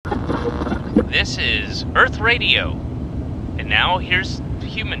This is Earth Radio. And now here's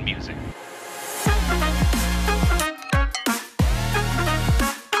human music.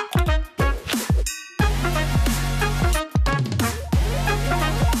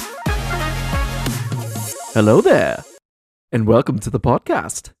 Hello there, and welcome to the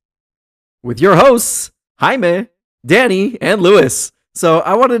podcast with your hosts, Jaime, Danny, and Lewis. So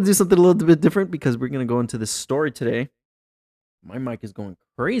I wanted to do something a little bit different because we're going to go into this story today. My mic is going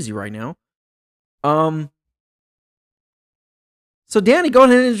crazy right now. So Danny, go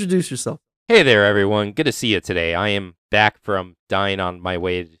ahead and introduce yourself. Hey there, everyone. Good to see you today. I am back from dying on my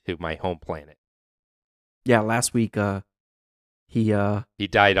way to my home planet. Yeah, last week, he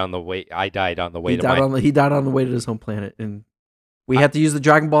died on the way. I died on the way he to died my. on the, he died on the way to his home planet, and we had to use the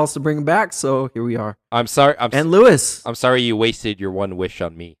Dragon Balls to bring him back. So here we are. I'm sorry. And Lewis. I'm sorry you wasted your one wish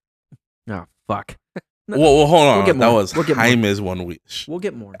on me. Oh fuck. Well, hold on. We'll get that more. was We'll get more. Jaime's one wish. We'll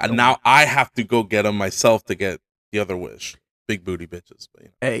get more. And now I have to go get him myself to get the other wish. Big booty bitches.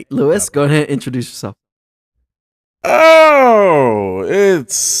 But, Hey, Lewis, go ahead and introduce yourself. Oh,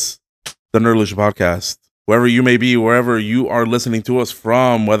 it's the Nerdlish Podcast. Wherever you may be, wherever you are listening to us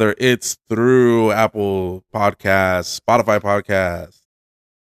from, whether it's through Apple Podcasts, Spotify Podcasts.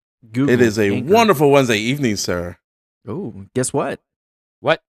 Google, It is a Anchor. wonderful Wednesday evening, sir. Oh, guess what?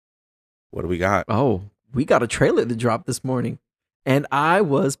 What? What do we got? Oh, we got a trailer that dropped this morning. And I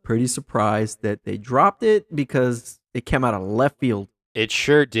was pretty surprised that they dropped it because it came out of left field. It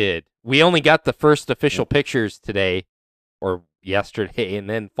sure did. We only got the first official pictures today, or yesterday, and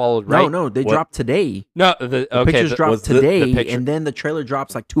then followed right. No, they What? dropped today. No, The pictures was dropped the today, picture- and then the trailer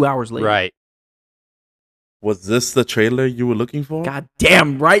drops like 2 hours later. right. Was this the trailer you were looking for? God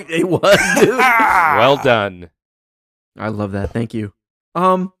damn right it was, dude. Well done. I love that. Thank you.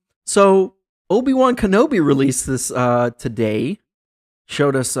 So Obi-Wan Kenobi released this today.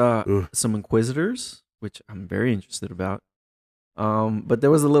 Showed us Ugh. some Inquisitors, which I'm very interested about. But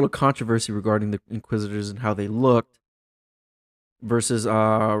there was a little controversy regarding the Inquisitors and how they looked versus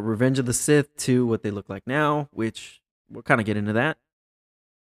Revenge of the Sith to what they look like now, which we'll kind of get into that.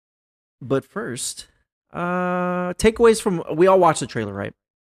 But first, takeaways from we all watched the trailer, right?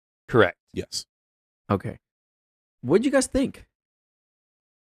 Correct. Yes. Okay. What'd you guys think?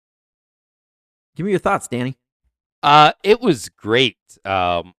 Give me your thoughts, Danny. It was great.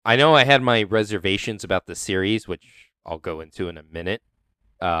 I know I had my reservations about the series, which I'll go into in a minute.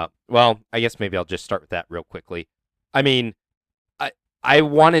 Well, I guess maybe I'll just start with that real quickly. I mean, I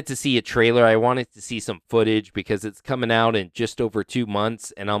wanted to see a trailer. I wanted to see some footage because it's coming out in just over 2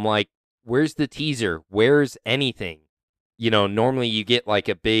 months, and I'm like, where's the teaser? Where's anything? You know, normally you get like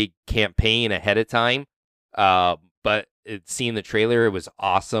a big campaign ahead of time, but seeing the trailer, it was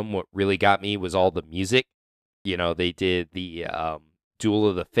awesome. What really got me was all the music. You know, they did the Duel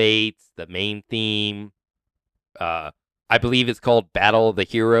of the Fates, the main theme. I believe it's called Battle of the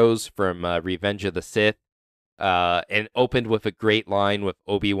Heroes from Revenge of the Sith. And opened with a great line with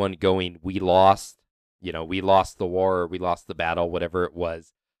Obi-Wan going, "We lost." You know, we lost the war, or we lost the battle, whatever it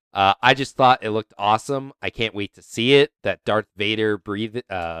was. I just thought it looked awesome. I can't wait to see it. That Darth Vader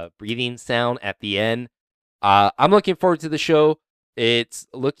breathing sound at the end. I'm looking forward to the show. It's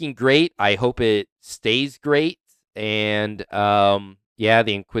looking great. I hope it stays great. And yeah,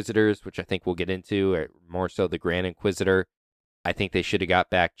 the Inquisitors, which I think we'll get into, or more so the Grand Inquisitor. I think they should have got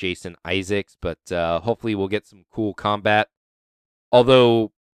back Jason Isaacs, but hopefully we'll get some cool combat.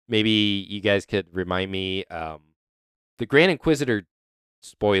 Although maybe you guys could remind me, the Grand Inquisitor,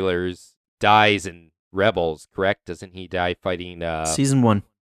 spoilers, dies in Rebels, correct? Doesn't he die fighting? Season 1.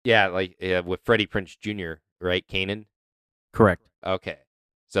 Yeah, like with Freddie Prinze Jr., right? Kanan. Correct. Okay.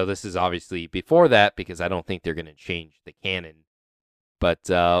 So this is obviously before that because I don't think they're going to change the canon.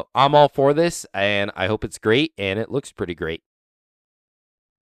 But I'm all for this, and I hope it's great, and it looks pretty great.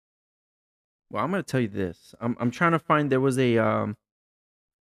 Well, I'm going to tell you this. I'm trying to find there was a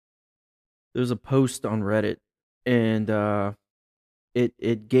post on Reddit, and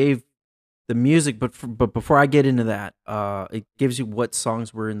it gave the music, but before I get into that, it gives you what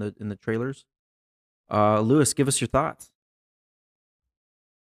songs were in the trailers. Lewis, give us your thoughts.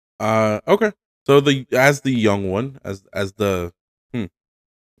 Okay. So as the young one, as the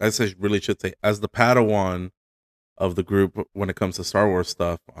I really should say as the Padawan of the group when it comes to Star Wars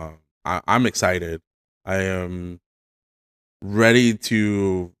stuff, I'm excited. I am ready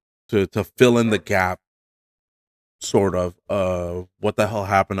to fill in the gap, sort of what the hell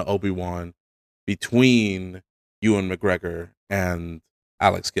happened to Obi-Wan between Ewan McGregor and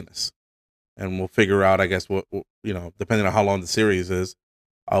Alex Guinness, and we'll figure out, I guess, what depending on how long the series is,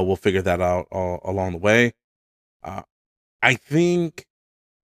 we'll figure that out all along the way. I think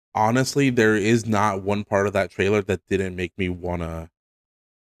honestly, there is not one part of that trailer that didn't make me wanna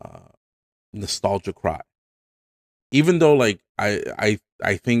nostalgia cry. Even though like I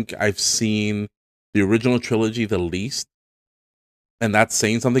think I've seen the original trilogy the least, and that's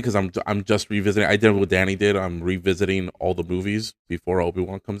saying something because I'm just revisiting. I did what Danny did. I'm revisiting all the movies before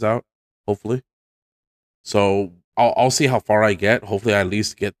Obi-Wan comes out, hopefully. So I'll see how far I get. Hopefully, I at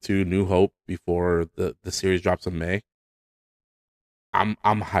least get to New Hope before the series drops in May. I'm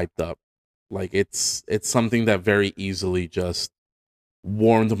hyped up. Like it's something that very easily just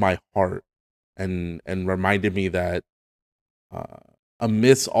warmed my heart and reminded me that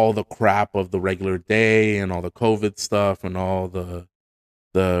amidst all the crap of the regular day and all the COVID stuff and all the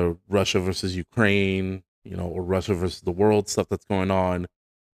Russia versus Ukraine, or Russia versus the world stuff that's going on,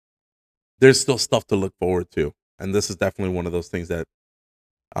 there's still stuff to look forward to. And this is definitely one of those things that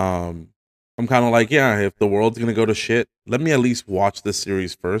I'm kind of like, yeah, if the world's going to go to shit, let me at least watch this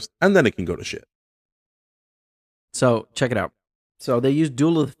series first, and then it can go to shit. So check it out. So they used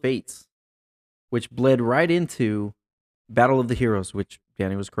Duel of the Fates, which bled right into Battle of the Heroes, which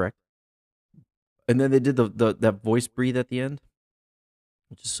Danny was correct. And then they did that voice breathe at the end,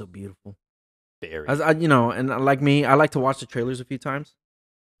 which is so beautiful. Very. And like me, I like to watch the trailers a few times.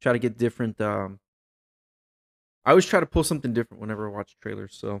 Try to get different. I always try to pull something different whenever I watch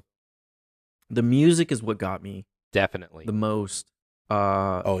trailers. So the music is what got me Definitely. the most.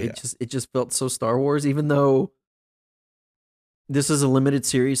 Yeah. It just felt so Star Wars, even though this is a limited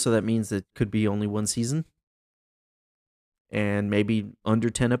series, so that means it could be only one season and maybe under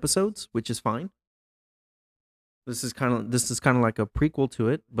 10 episodes, which is fine. This is kind of like a prequel to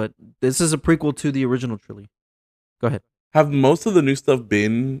it, but this is a prequel to the original trilogy. Go ahead. Have most of the new stuff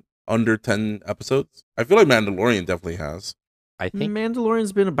been under 10 episodes? I feel like Mandalorian definitely has. I think.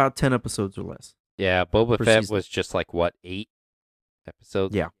 Mandalorian's been about 10 episodes or less. Yeah, Boba per Fett season. was just like what, 8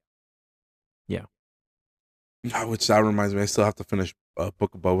 episodes? Yeah. Which that reminds me, I still have to finish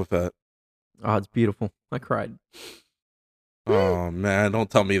Book of Boba Fett. Oh, it's beautiful. I cried. Oh man, don't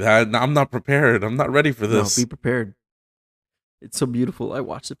tell me that. I'm not prepared. I'm not ready for this. No, be prepared. It's so beautiful. I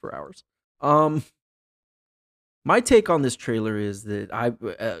watched it for hours. My take on this trailer is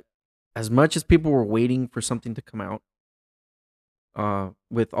that as much as people were waiting for something to come out,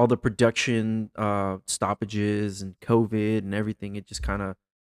 with all the production stoppages and COVID and everything, it just kind of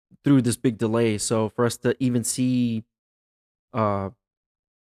threw this big delay. So for us to even see video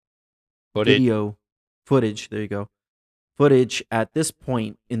footage, there you go, footage at this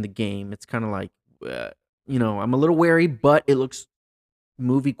point in the game, it's kind of like, I'm a little wary, but it looks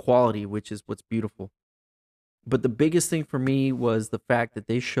movie quality, which is what's beautiful. But the biggest thing for me was the fact that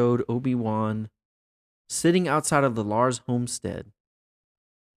they showed Obi-Wan sitting outside of the Lars homestead.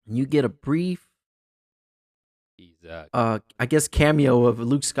 And you get a brief, I guess, cameo of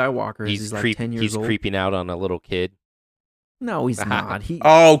Luke Skywalker as he's like 10 years old. He's creeping out on a little kid. No, he's not.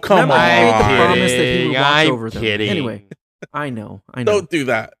 Oh, come Remember, on. he made the promise that he would watch I'm over them. kidding. Anyway, I know. Don't do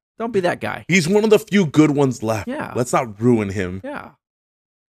that. Don't be that guy. He's one of the few good ones left. Yeah. Let's not ruin him. Yeah.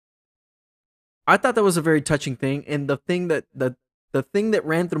 I thought that was a very touching thing, and the thing that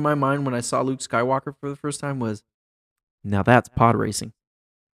ran through my mind when I saw Luke Skywalker for the first time was, now that's pod racing.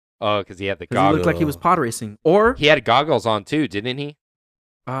 Oh, because he had the 'Cause he goggles. looked like he was pod racing. Or He had goggles on too, didn't he?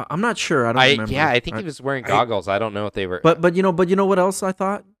 I'm not sure. I don't remember. Yeah, I think he was wearing goggles. I don't know if they were. But you know what else I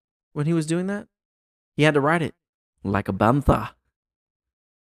thought when he was doing that? He had to ride it like a bantha.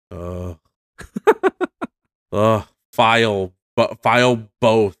 File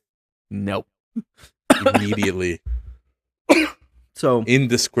both Nope. immediately, So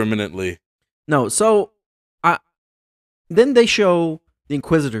indiscriminately. no. So then they show the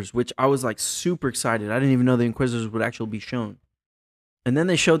Inquisitors, which I was like super excited. I didn't even know the Inquisitors would actually be shown. And then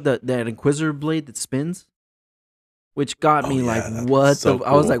they showed that Inquisitor blade that spins, which got me like, what? so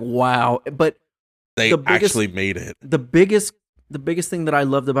I was cool. like, wow. But They the biggest- actually made it. the biggest thing that I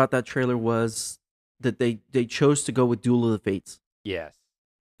loved about that trailer was that they chose to go with Duel of the Fates. Yes,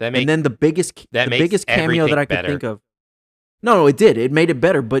 that makes. And then the biggest makes cameo that I could everything think better. of. No, it did. It made it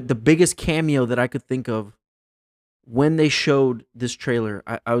better. But the biggest cameo that I could think of when they showed this trailer,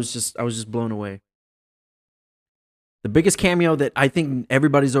 I was just blown away. The biggest cameo that I think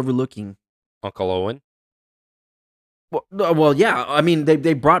everybody's overlooking. Uncle Owen. Well, yeah. I mean,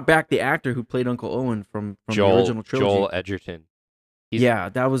 they brought back the actor who played Uncle Owen from the original trilogy. Joel Edgerton. Yeah,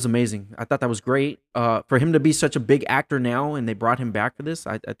 that was amazing. I thought that was great. For him to be such a big actor now, and they brought him back for this,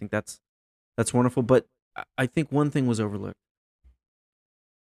 I think that's wonderful. But I think one thing was overlooked.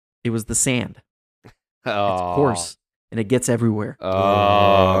 It was the sand. It's coarse, and it gets everywhere.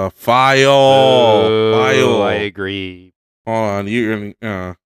 File. I agree. Hold on, you're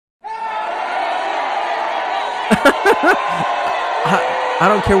gonna. I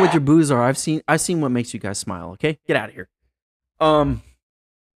don't care what your boos are. I've seen what makes you guys smile. Okay, get out of here.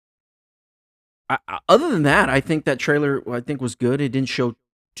 Other than that, I think that trailer was good. It didn't show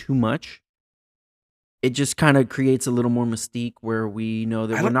too much. It just kind of creates a little more mystique where we know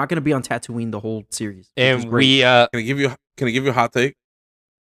that we're not going to be on Tatooine the whole series. And we Can I give you a hot take?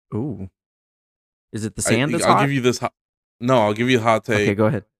 Ooh, is it the sand that's I'll hot? give you this. No, I'll give you a hot take. Okay, go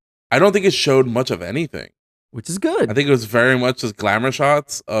ahead. I don't think it showed much of anything. Which is good. I think it was very much just glamour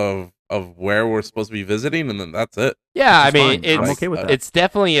shots of where we're supposed to be visiting, and then that's it. yeah, I It's mean, fine. I'm it's okay with that. it's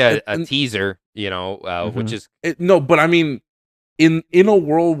definitely a And- teaser, which is No, but I mean, in a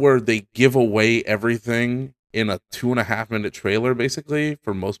world where they give away everything in a 2.5-minute trailer, basically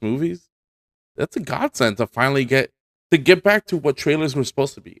for most movies, that's a godsend to finally get back to what trailers were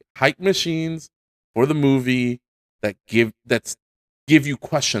supposed to be: hype machines for the movie that give you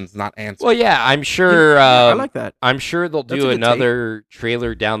questions, not answers. well, yeah. I'm sure. I like that. I'm sure they'll That's a do good another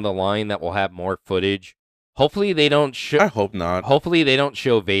trailer down the line that will have more footage. Hopefully they don't show. I hope not. Hopefully they don't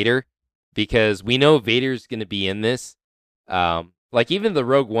show Vader, because we know Vader's going to be in this. Like even the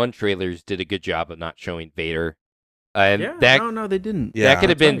Rogue One trailers did a good job of not showing Vader, and Yeah, no, they didn't. Yeah, that could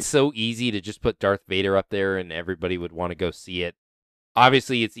have that's been right. so easy to just put Darth Vader up there, and everybody would want to go see it.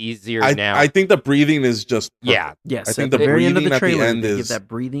 Obviously, it's easier now. I think the breathing is just perfect. Yeah. Yes, I think at the the very end of breathing the at the trailer, end they is- give that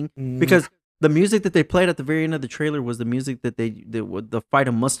breathing Mm. because the music that they played at the very end of the trailer was the music that the fight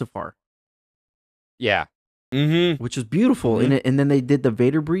of Mustafar, Yeah. Mm-hmm. which is beautiful. And then they did the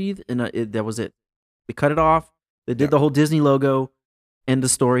Vader breathe, and that was it. They cut it off. They did Yeah. the whole Disney logo. End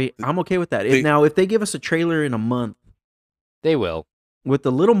of story. I'm okay with that. Now, if they give us a trailer in a month They will. with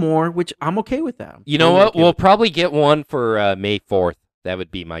a little more, which I'm okay with that. You know Totally what? okay We'll with probably get one for May 4th. That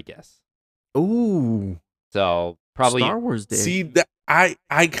would be my guess. that. Ooh, So probably. Star Wars Day. See, that I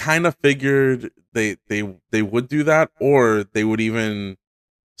kind of figured they would do that, or they would even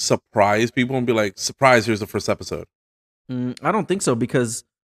surprise people and be like, "Surprise! Here's the first episode." I don't think so because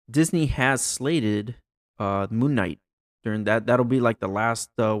Disney has slated Moon Knight during that. That'll be like the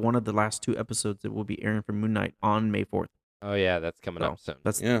last one of the last 2 episodes that will be airing for Moon Knight on May 4th. Oh yeah, that's coming up soon.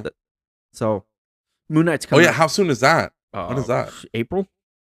 That's Yeah. So Moon Knight's Oh coming. yeah, how soon is that? When is that? April?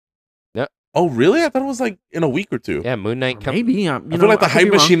 Oh really? I thought it was like in a week or two. Yeah, Moon Knight Or coming. maybe. I feel like the hype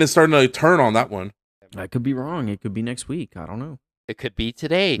machine is starting to turn on that one. I could be wrong. It could be next week. I don't know. It could be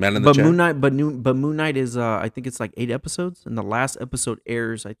today. Man in the But chat. Moon Knight is I think it's like 8 episodes, and the last episode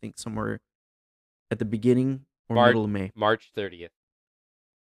airs I think somewhere at the beginning or middle of May. March 30th.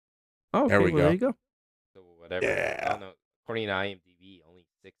 Oh, okay, There we well, go. there you go. So whatever. Yeah. I don't know. According to IMDb, only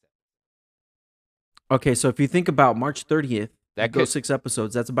 6. Okay, so if you think about March 30th, That go could 6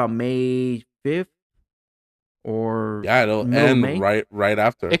 episodes. That's about May 5th or Yeah, it'll middle of end May? right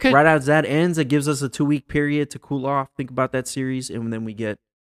after. It could. right as that ends. It gives us a 2-week period to cool off, think about that series, and then we get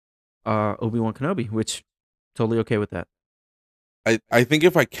Obi-Wan Kenobi, which totally okay with that. I think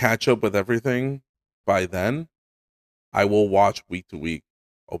if I catch up with everything by then, I will watch week to week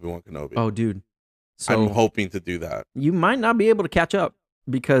Obi-Wan Kenobi. Oh, dude. So I'm hoping to do that. you might not be able to catch up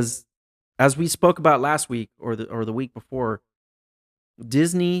because as we spoke about last week or the week before,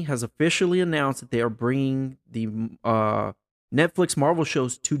 Disney has officially announced that they are bringing the Netflix Marvel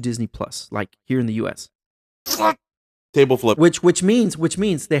shows to Disney Plus, like here in the US. Table flip. Which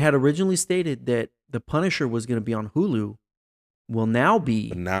means they had originally stated that The Punisher was going to be on Hulu, will now be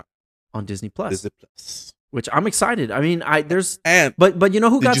But now on Disney Plus, Disney Plus. which I'm excited. I mean, And but you know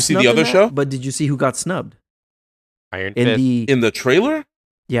who Did got you see the snubbed in other that? show? But did you see who got snubbed Iron in Fist. the? in the trailer,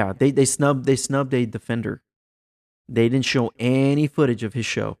 Yeah, they snubbed a Defender. They didn't show any footage of his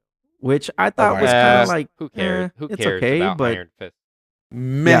show, which I thought my was God. kind of like Who cares? Who it's cares okay, about but Iron Fist?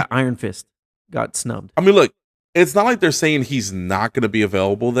 man. yeah, Iron Fist got snubbed. I mean, look, it's not like they're saying he's not going to be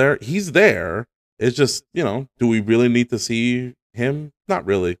available there. He's there. It's just, do we really need to see him? Not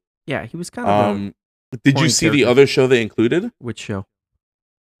really. Yeah, he was kind of Did you boring see the character. other show they included? which show?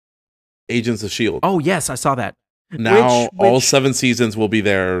 Agents of Shield. Oh yes, I saw that. Now all which- 7 seasons will be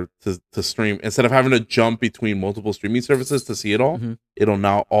there to stream. Instead of having to jump between multiple streaming services to see it all, Mhm. it'll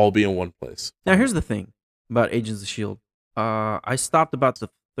now all be in one place. Now here's the thing about Agents of Shield. I stopped about the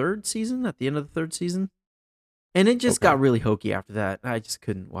 3rd season, at the end of the 3rd season, and it just Okay. got really hokey after that. I just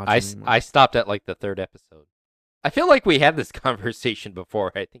couldn't watch it anymore. I stopped at like the 3rd episode. I feel like we had this conversation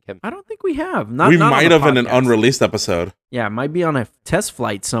before. I think I don't think we have. Not we not on might the have in an podcast. unreleased episode. Yeah, it might be on a test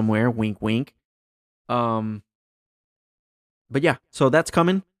flight somewhere. Wink, wink. But yeah, so that's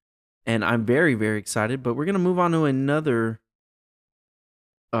coming, and I'm very, very excited. But we're gonna move on to another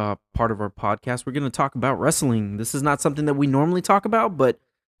part of our podcast. We're gonna talk about wrestling. This is not something that we normally talk about, but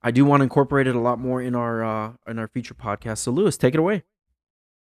I do want to incorporate it a lot more in our future podcast. So Lewis, take it away.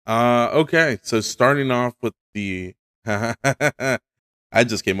 Okay, so starting off with the I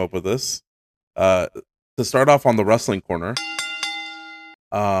just came up with this. To start off on the wrestling corner,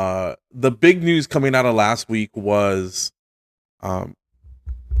 the big news coming out of last week was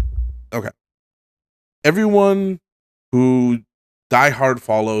okay. Everyone who diehard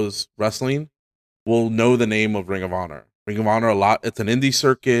follows wrestling will know the name of Ring of Honor. Ring of Honor, it's an indie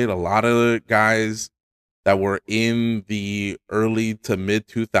circuit. A lot of guys that were in the early to mid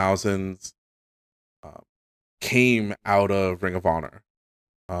 2000s came out of Ring of Honor.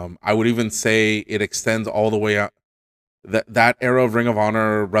 I would even say it extends all the way out. That era of Ring of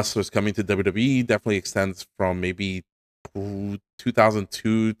Honor wrestlers coming to WWE definitely extends from maybe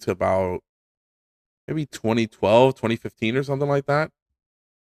 2002 to about maybe 2012, 2015 or something like that.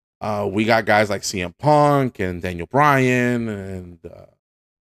 We got guys like CM Punk and Daniel Bryan, and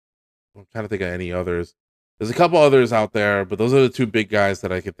I'm trying to think of any others. There's a couple others out there, but those are the two big guys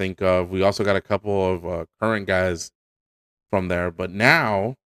that I could think of. We also got a couple of current guys from there. But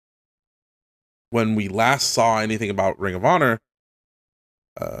now, when we last saw anything about Ring of Honor,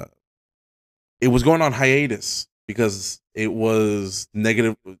 it was going on hiatus because it was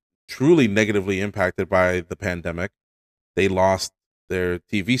truly negatively impacted by the pandemic. They lost their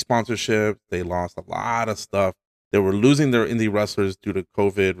TV sponsorship. They lost a lot of stuff. They were losing their indie wrestlers due to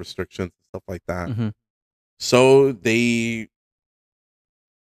COVID restrictions and stuff like that. Mm-hmm. So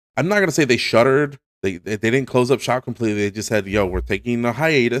I'm not going to say they shuttered. They didn't close up shop completely. They just said, yo, we're taking a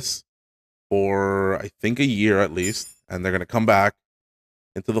hiatus for, I think, a year at least. And they're going to come back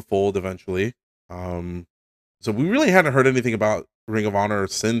into the fold eventually. So we really hadn't heard anything about Ring of Honor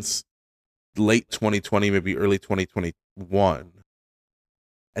since late 2020, maybe early 2021.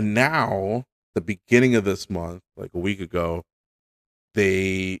 And now, the beginning of this month, like a week ago,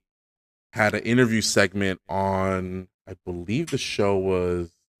 they had an interview segment on, I believe the show was,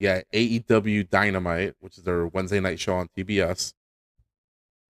 AEW Dynamite, which is their Wednesday night show on TBS.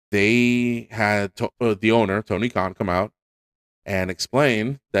 They had the owner, Tony Khan, come out and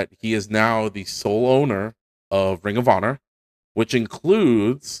explain that he is now the sole owner of Ring of Honor, which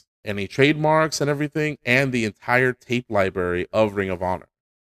includes any trademarks and everything, and the entire tape library of Ring of Honor.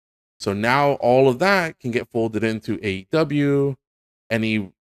 So now all of that can get folded into AEW.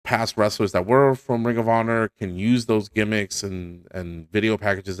 Any past wrestlers that were from Ring of Honor can use those gimmicks and video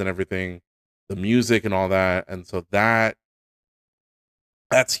packages and everything, the music and all that. And so that's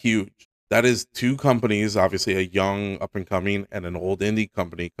huge. That is two companies, obviously a young up and coming and an old indie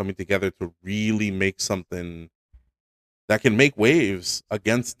company coming together to really make something that can make waves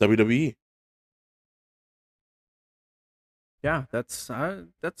against WWE. Yeah, that's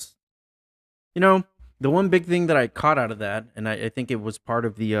the one big thing that I caught out of that, and I think it was part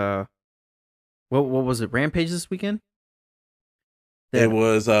of the what was it, Rampage this weekend? It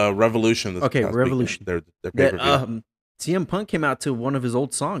was Revolution. Okay, Revolution. Their pay-per-view. CM Punk came out to one of his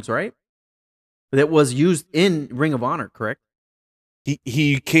old songs, right? That was used in Ring of Honor, correct?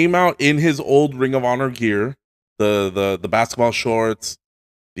 He came out in his old Ring of Honor gear, the basketball shorts,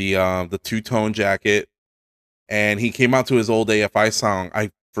 the two-tone jacket, and he came out to his old AFI song.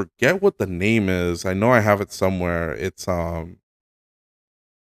 I forget what the name is. I know I have it somewhere. It's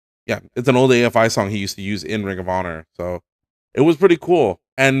it's an old AFI song he used to use in Ring of Honor. So it was pretty cool.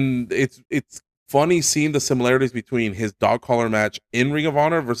 And it's funny seeing the similarities between his dog collar match in Ring of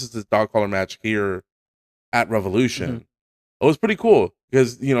Honor versus his dog collar match here at Revolution. Mm-hmm. It was pretty cool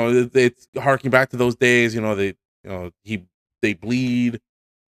because, it's harking back to those days. They bleed.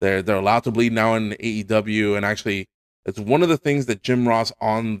 They're allowed to bleed now in AEW, and actually it's one of the things that Jim Ross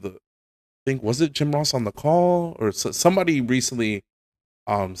was it Jim Ross on the call or somebody recently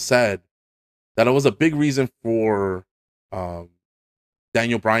said that it was a big reason for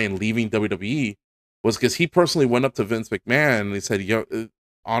Daniel Bryan leaving WWE was because he personally went up to Vince McMahon and he said, yo,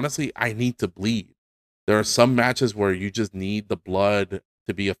 honestly, I need to bleed. There are some matches where you just need the blood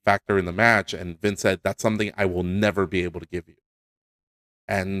to be a factor in the match. And Vince said, that's something I will never be able to give you.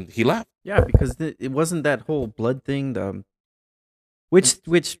 And he left. Yeah, because it wasn't that whole blood thing.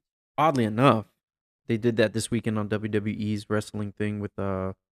 Which oddly enough, they did that this weekend on WWE's wrestling thing with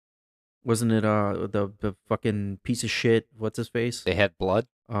wasn't it the fucking piece of shit? What's his face? They had blood.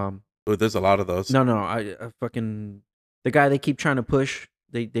 There's a lot of those. No, I fucking the guy they keep trying to push.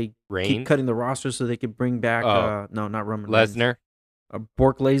 They keep cutting the roster so they could bring back. No, not Roman Lesnar.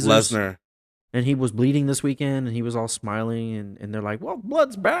 Bork Lesnar. And he was bleeding this weekend, and he was all smiling, and they're like, "Well,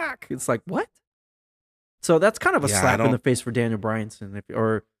 blood's back." It's like, what? So that's kind of a slap in the face for Daniel Bryanson,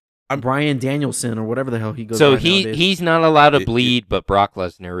 or Brian Danielson or whatever the hell he goes. So by nowadays. he's not allowed to It- bleed, but Brock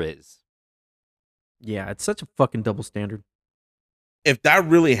Lesnar is. Yeah, it's such a fucking double standard. If that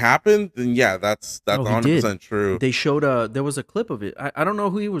really happened, then yeah, that's No, he 100% true. They showed there was a clip of it. I don't know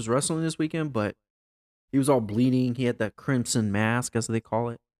who he was wrestling this weekend, but he was all bleeding. He had that crimson mask, as they call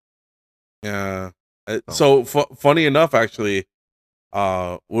it. Yeah. Oh. So funny enough, actually,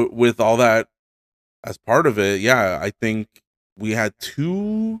 with all that as part of it, yeah, I think we had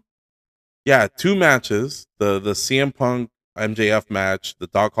two matches: the CM Punk MJF match, the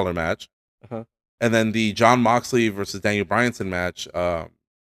dog collar match, Uh-huh. and then the John Moxley versus Daniel Bryanson match.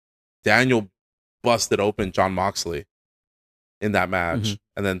 Daniel busted open John Moxley in that match, Mhm.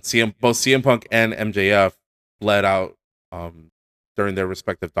 and then both CM Punk and MJF bled out during their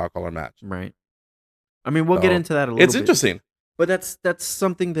respective dog collar match. Right. I mean, we'll get So, into that a little It's bit. interesting. But that's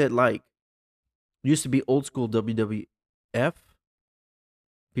something that like used to be old school WWF.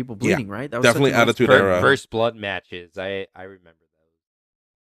 People bleeding, right? That was definitely such an old Attitude school- Era. First blood matches. I remember those.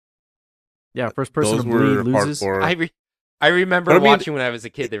 Yeah, first person Those to bleed were loses. hardcore. I remember But I mean, watching when I was a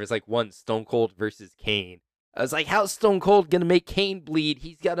kid. There was like one Stone Cold versus Kane. I was like, how's Stone Cold gonna make Kane bleed?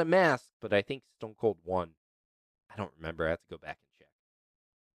 He's got a mask. But I think Stone Cold won. I don't remember. I have to go back and check.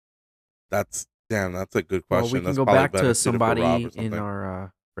 That's a good Well, question. we can That's go probably back better to suited for Rob somebody or in something.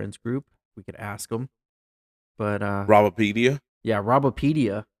 our friends group. We could ask them. But Robopedia. yeah,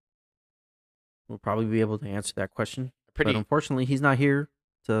 Robopedia will probably be able to answer that question. Pretty. But unfortunately, he's not here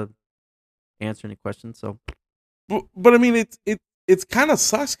to answer any questions. So But I mean, it's kind of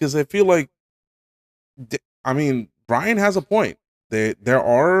sucks because I feel like, I mean, Brian has a point. There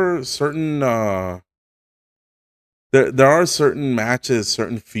are certain there are certain matches,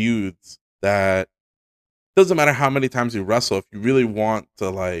 certain feuds that doesn't matter how many times you wrestle. If you really want to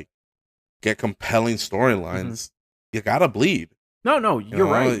like get compelling storylines, you gotta bleed. no, You you're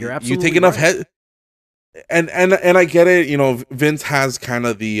know? right. You're absolutely You take enough right. head. And I get it. You know, Vince has kind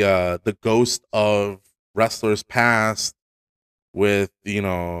of the ghost of wrestlers past with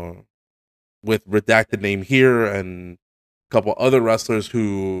with redacted name here and a couple other wrestlers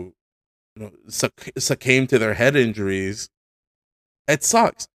who succumbed to their head injuries. It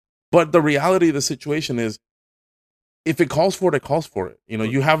sucks, but the reality of the situation is, if it calls for it, it calls for it. You know,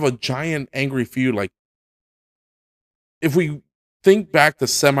 you have a giant angry feud. Like, if we think back to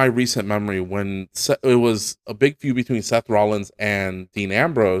semi-recent memory when it was a big feud between Seth Rollins and Dean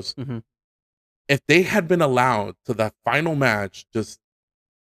Ambrose, Mhm. if they had been allowed to that final match, just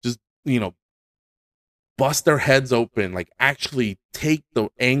bust their heads open, like actually take the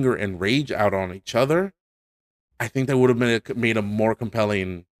anger and rage out on each other, I think that would have made a more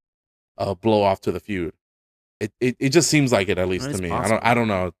compelling blow off to the feud. It just seems like it, at least It's to me. possible. I don't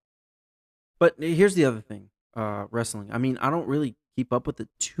know. But here's the other thing, wrestling. I mean, I don't really keep up with it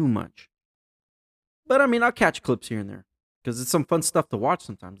too much. But I mean, I'll catch clips here and there because it's some fun stuff to watch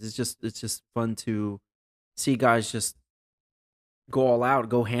sometimes. It's just fun to see guys just go all out,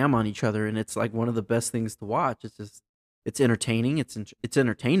 go ham on each other, and it's like one of the best things to watch. It's entertaining. It's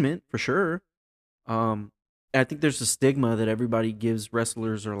entertainment for sure. I think there's a stigma that everybody gives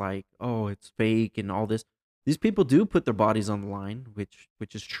wrestlers are like, oh, it's fake and all this. These people do put their bodies on the line, which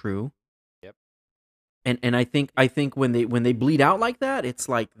is true. Yep. And I think when they bleed out like that, it's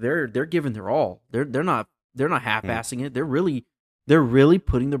like they're giving their all. They're not half-assing it. They're really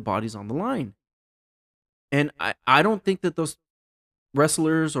putting their bodies on the line. And I don't think that those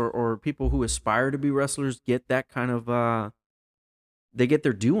wrestlers or people who aspire to be wrestlers get that kind of they get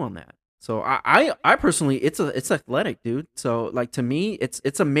their due on that. So I personally, it's athletic, dude. So like, to me,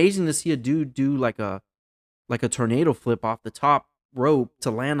 it's amazing to see a dude do like a tornado flip off the top rope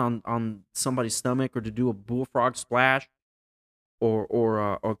to land on somebody's stomach, or to do a bullfrog splash,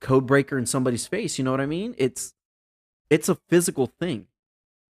 or a code breaker in somebody's face. You know what I mean? It's a physical thing,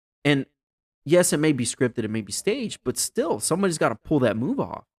 and yes, it may be scripted, it may be staged, but still, somebody's got to pull that move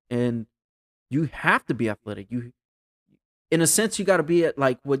off, and you have to be athletic. In a sense, you got to be at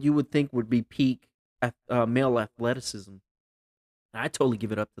like what you would think would be peak male athleticism. I totally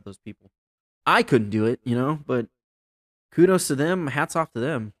give it up to those people. I couldn't do it, but kudos to them. Hats off to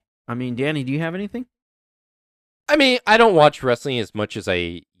them. I mean, Danny, do you have anything? I mean, I don't watch wrestling as much as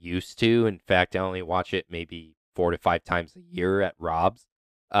I used to. In fact, I only watch it maybe 4 to 5 times a year at Rob's.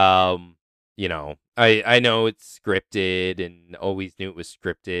 I know it's scripted and always knew it was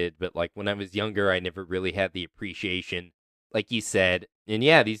scripted, but like when I was younger, I never really had the appreciation, like you said. And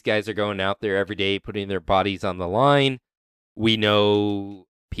yeah, these guys are going out there every day, putting their bodies on the line. We know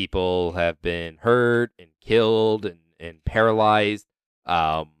people have been hurt and killed and paralyzed.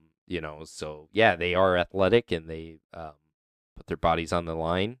 So yeah, they are athletic and they put their bodies on the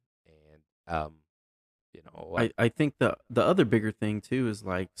line. Um, you know, I think the other bigger thing too is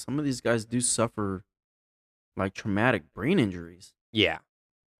like some of these guys do suffer like traumatic brain injuries, yeah,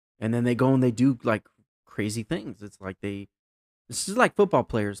 and then they go and they do like crazy things. It's like this is like football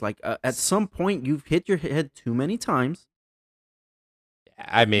players. Like at some point, you've hit your head too many times.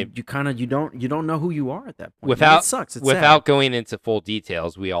 I mean, You kind of you don't know who you are at that point. without it sucks. It's without sad. going into full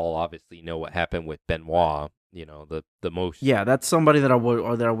details, we all obviously know what happened with Benoit. You know, the most Yeah, that's somebody that I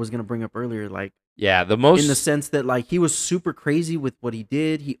was gonna bring up earlier. Like yeah, the in the most sense that like he was super crazy with what he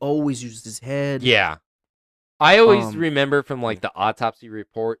did. He always used his head. yeah. I always Um, remember from like the autopsy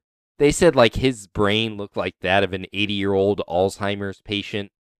report, they said like his brain looked like that of an 80-year-old Alzheimer's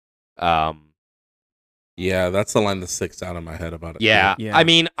patient. Um, Yeah, that's the line that sticks out in my head about it. yeah, Yeah. I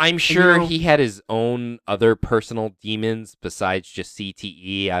mean, I'm sure know- he had his own other personal demons besides just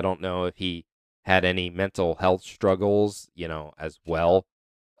CTE. I don't know if he had any mental health struggles, you know, as well.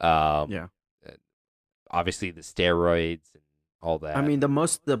 Yeah. Obviously the steroids and all that. I mean, the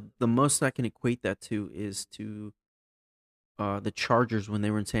most I can equate that to is to the Chargers when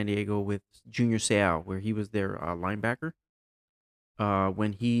they were in San Diego with Junior Seau, where he was their linebacker.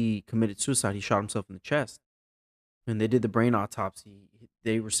 When he committed suicide, he shot himself in the chest. And they did the brain autopsy.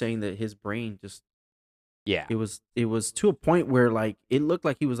 They were saying that his brain just yeah, it was to a point where like it looked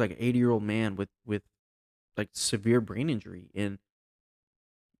like he was like an 80-year-old man with like severe brain injury, and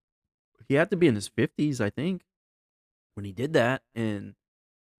he had to be in his 50s, I think, when he did that. And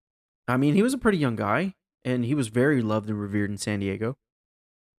I mean, he was a pretty young guy, and he was very loved and revered in San Diego.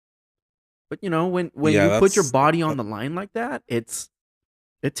 But you know, when Yeah, you put your that's body on the line like that, it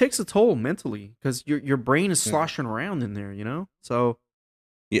takes a toll mentally because your brain is Yeah. sloshing around in there, you know. So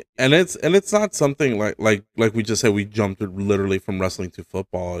Yeah, and it's not something like we just said. We jumped literally from wrestling to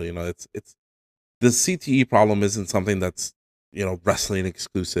football. You know, it's the CTE problem isn't something that's wrestling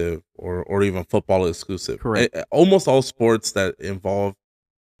exclusive or even football exclusive. Correct. Almost all sports that involve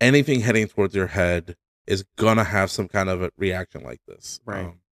anything heading towards your head is gonna have some kind of a reaction like this.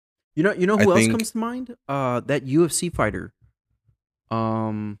 Right. you know I who else think- comes to mind? That UFC fighter.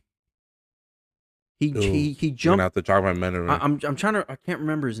 He Ooh, he You're gonna jumped. have to jog my memory. I'm trying to. I can't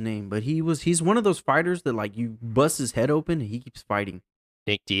remember his name, but he's one of those fighters that like you bust his head open and he keeps fighting.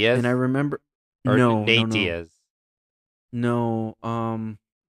 Nick Diaz And I remember. or No, Nate no, no. Diaz. No,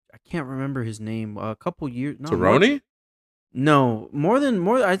 I can't remember his name. A couple years. No, more- Cerrone? No,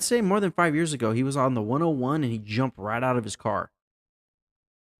 I'd say more than 5 years ago. He was on the 101 and he jumped right out of his car.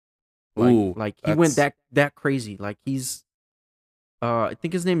 Like, Ooh, like he went that's- that crazy. Like he's, I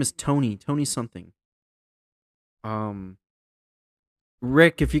think his name is Tony something.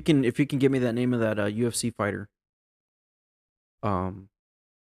 Rick, if you can give me that name of that UFC fighter.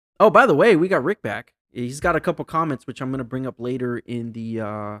 Oh, by the way, we got Rick back. He's got a couple comments which I'm gonna bring up later in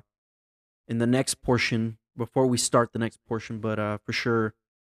the next portion before we start the next portion. But for sure,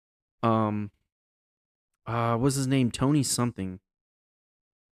 what's his name? Tony something.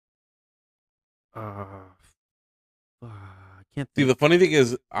 I can't See, think. the funny thing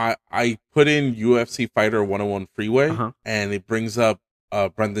is, I put in UFC Fighter 101 Freeway, Uh-huh. and it brings up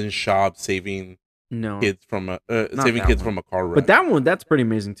Brendan Schaub saving No, kids from a saving that kids one. from a car wreck. but that one, that's pretty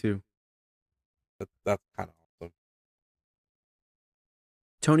amazing too. That's kind of awesome.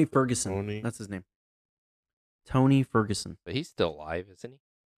 Tony Ferguson. Tony. That's his name. Tony Ferguson. But he's still alive, isn't he?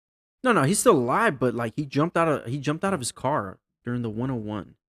 No, he's still alive, but like he jumped out of his car during the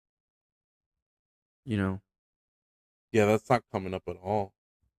 101. You know, Yeah, that's not coming up at all.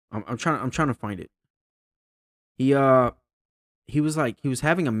 I'm trying to find it. He was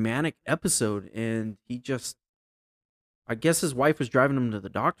having a manic episode and he just, I guess his wife was driving him to the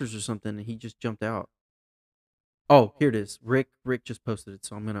doctors or something and he just jumped out. Oh, here it is. Rick just posted it,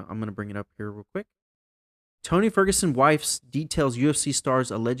 so I'm gonna bring it up here real quick. Tony Ferguson wife's details UFC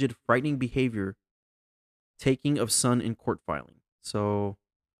star's alleged frightening behavior, taking of son in court filing. So,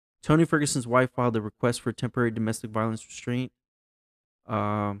 Tony Ferguson's wife filed a request for temporary domestic violence restraint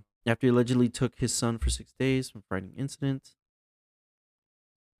after he allegedly took his son for 6 days from frightening incident.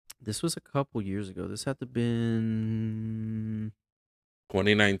 This was a couple years ago. This had to have been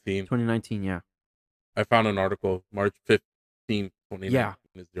 2019. 2019, yeah. I found an article, March 15th, 2019 Yeah.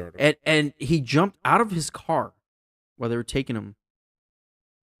 is the article. And he jumped out of his car while they were taking him.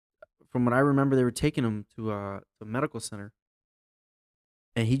 From what I remember, they were taking him to a medical center.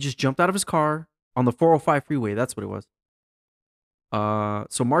 And he just jumped out of his car on the 405 freeway. That's what it was.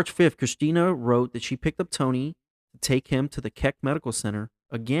 So March 5th, Christina wrote that she picked up Tony to take him to the Keck Medical Center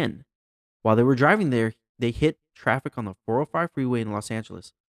again. While they were driving there, they hit traffic on the 405 freeway in Los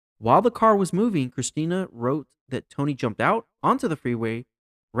Angeles. While the car was moving, Christina wrote that Tony jumped out onto the freeway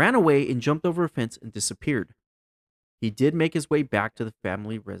ran away and jumped over a fence and disappeared. He did make his way back to the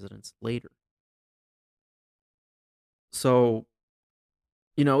family residence later. So,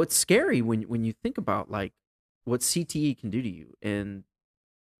 it's scary when you think about like what CTE can do to you, and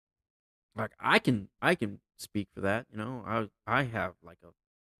like I can speak for that. I have like a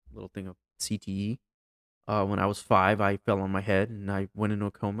little thing of CTE. When I was 5, I fell on my head and I went into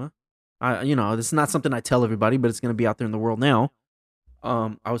a coma. This is not something I tell everybody, but it's gonna be out there in the world now.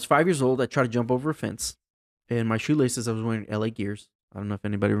 I was 5 years old. I tried to jump over a fence, and my shoelaces. I was wearing LA Gears. I don't know if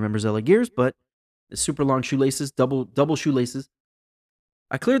anybody remembers LA Gears, but it's super long shoelaces, double shoelaces.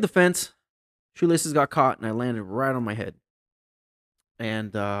 I cleared the fence. Shoelaces got caught, and I landed right on my head.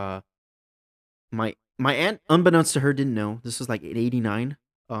 And my aunt, unbeknownst to her, didn't know. This was like in '89,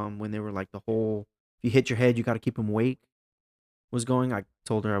 when they were like the whole, if you hit your head, you got to keep them awake, was going. I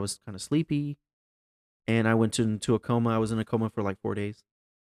told her I was kind of sleepy, and I went into a coma. I was in a coma for like 4 days.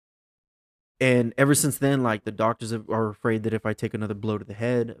 And ever since then, like the doctors are afraid that if I take another blow to the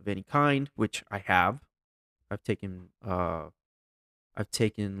head of any kind, which I have, I've taken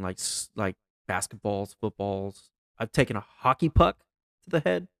like basketballs, footballs. I've taken a hockey puck to the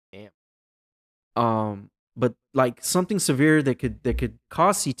head. Damn. But like something severe that could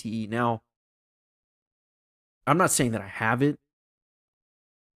cause CTE. Now, I'm not saying that I have it,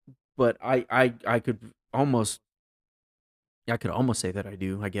 but I could almost say that I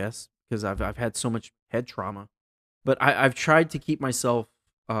do, I guess, because I've had so much head trauma. But I've tried to keep myself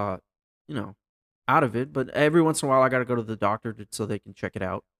out of it, but every once in a while I got to go to the doctor so they can check it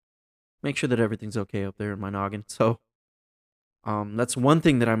out. Make sure that everything's okay up there in my noggin. So that's one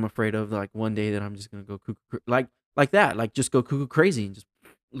thing that I'm afraid of, like one day that I'm just going to go cuckoo like that, like just go cuckoo crazy and just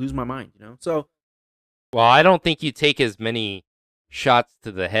lose my mind, So Well, I don't think you take as many shots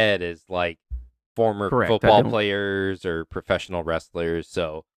to the head as like former Correct, I football don't. players or professional wrestlers.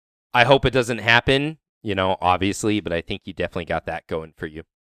 So I hope it doesn't happen, obviously, but I think you definitely got that going for you.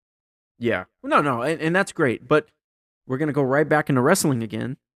 yeah. No, and that's great, but we're going to go right back into wrestling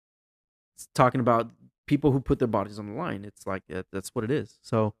again. It's talking about people who put their bodies on the line. It's like that's what it is.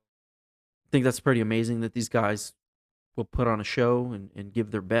 So I think that's pretty amazing that these guys will put on a show and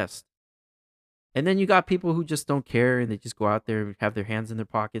give their best. And then you got people who just don't care and they just go out there and have their hands in their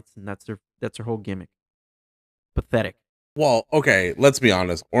pockets, and that's their whole gimmick. Pathetic. Well, okay, let's be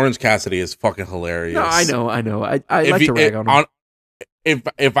honest. Orange Cassidy is fucking hilarious. No, I know. I like to rag on him.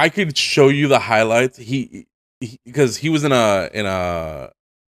 If I could show you the highlights, he because he was in a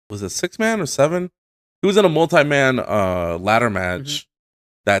was it 6-man or 7? He was in a multi-man ladder match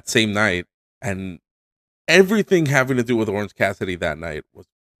that same night, and everything having to do with Orange Cassidy that night was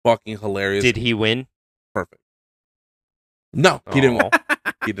fucking hilarious. Did he win? Perfect. No, he didn't win.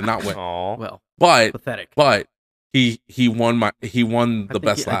 Aw. He did not win. Aw. Well, But pathetic. he won the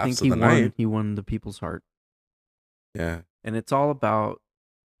best I think laughs of he the won. night. He won the people's heart, Yeah. and it's all about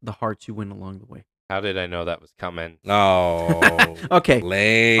the hearts you win along the way. How did I know that was coming? Oh. Okay.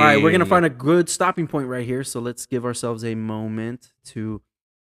 Lame. All right, we're gonna find a good stopping point right here. So let's give ourselves a moment to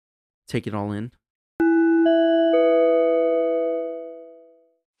take it all in.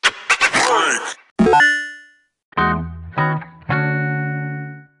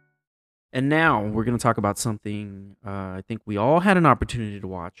 And now we're gonna talk about something I think we all had an opportunity to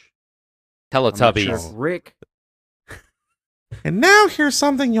watch. I'm not sure Teletubbies. if Rick. And now here's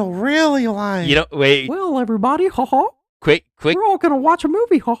something you'll really like. Wait, Well, everybody, haha. quick. We're all gonna watch a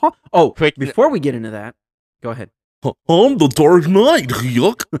movie, haha. Oh, Quick- before we get into that, go ahead. I'm the Dark Knight.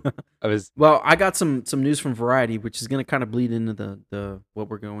 Yuck. I was Well, I got some news from Variety, which is going to kind of bleed into the what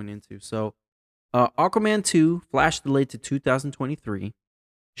we're going into. So, Aquaman 2, Flash delayed to 2023.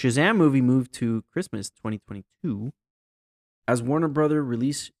 Shazam movie moved to Christmas 2022 as Warner Brother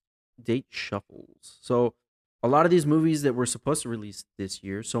release date shuffles. So, a lot of these movies that were supposed to release this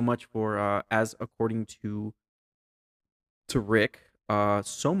year, so much for as according to Rick,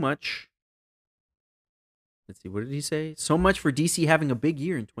 so much. Let's see, what did he say? So much for DC having a big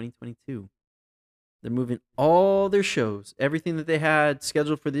year in 2022. They're moving all their shows. Everything that they had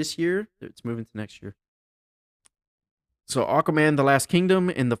scheduled for this year, it's moving to next year. So Aquaman, The Last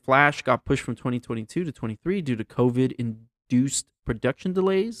Kingdom, and The Flash got pushed from 2022 to 23 due to COVID-induced production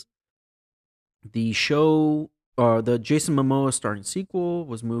delays. The show, the Jason Momoa starring sequel,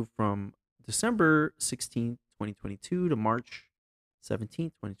 was moved from December 16th, 2022 to March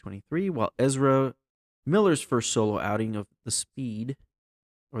 17th, 2023, while Ezra Miller's first solo outing of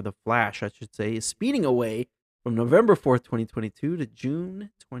The Flash, I should say, is speeding away from November 4th, 2022 to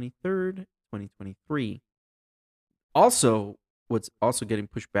June 23rd, 2023. Also, what's also getting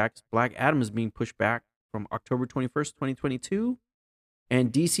pushed back is Black Adam is being pushed back from October 21st, 2022,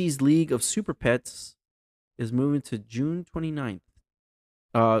 And DC's League of Super Pets is moving to June 29th.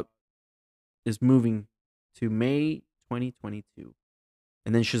 Is moving to May 2022.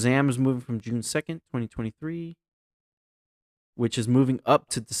 And then Shazam is moving from June 2nd, 2023, which is moving up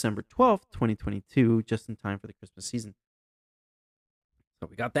to December 12th, 2022, just in time for the Christmas season. So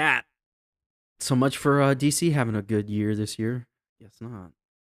we got that. So much for DC having a good year this year. Guess not.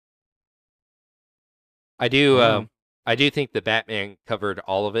 I do think the Batman covered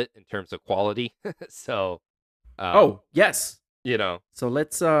all of it in terms of quality. So, yes. You know, So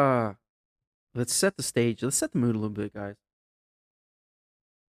let's set the stage. Let's set the mood a little bit, guys.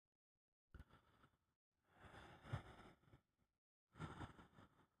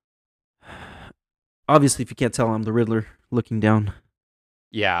 Obviously, if you can't tell, I'm the Riddler looking down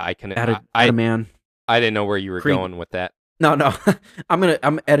yeah, I can. at a man. I didn't know where you were Creep. going with that. No,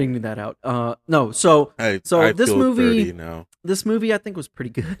 I'm editing that out. No, so I this feel movie, dirty now. this movie I think was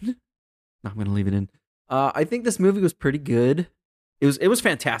pretty good. No, I'm gonna leave it in. I think this movie was pretty good. It was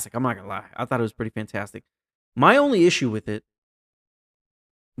fantastic. I'm not gonna lie. I thought it was pretty fantastic. My only issue with it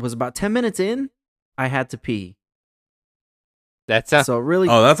was about 10 minutes in, I had to pee. That sounds. So really,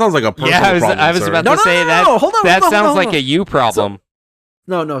 Oh, that sounds like a personal Yeah, problem. I was sir. about No, to no, say no, that. no, hold on, That hold on, sounds hold like on. a you problem.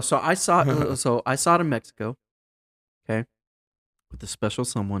 no. So I saw it in Mexico. Okay, with a special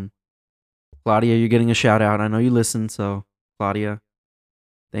someone. Claudia, you're getting a shout out. I know you listen, so Claudia,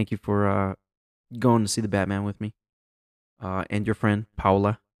 thank you for going to see the Batman with me. And your friend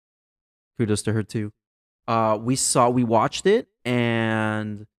Paula. Kudos to her too. We watched it,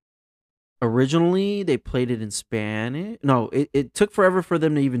 and originally they played it in Spanish. No, it took forever for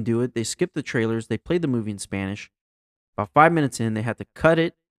them to even do it. They skipped the trailers. They played the movie in Spanish. About 5 minutes in, they had to cut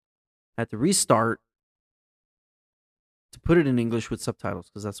it, had to restart to put it in English with subtitles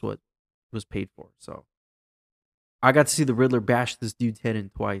because that's what it was paid for. So I got to see the Riddler bash this dude's head in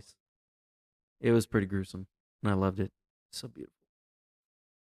twice. It was pretty gruesome, and I loved it. So beautiful.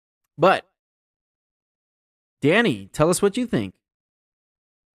 But Danny, tell us what you think.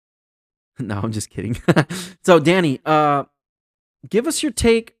 No, I'm just kidding. So Danny, give us your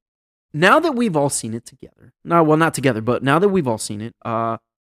take. Now that we've all seen it together. No, well, not together, but now that we've all seen it,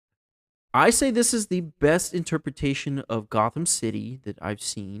 I say this is the best interpretation of Gotham City that I've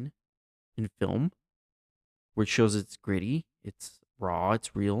seen in film, where it shows it's gritty, it's raw,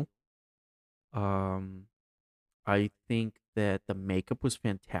 it's real. I think that the makeup was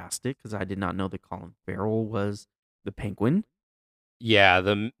fantastic because I did not know that Colin Farrell was the Penguin. Yeah,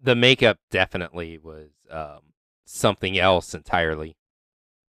 the makeup definitely was something else entirely.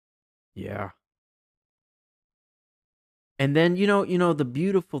 Yeah. And then you know the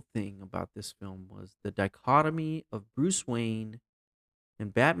beautiful thing about this film was the dichotomy of Bruce Wayne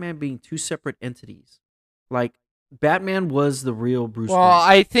and Batman being two separate entities. Like Batman was the real Bruce Well, Wayne.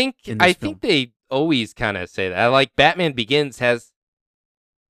 I think in this film. they always kind of say that. Like Batman Begins has.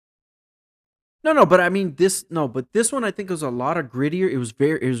 No, but I mean this. No, but this one I think was a lot of grittier. It was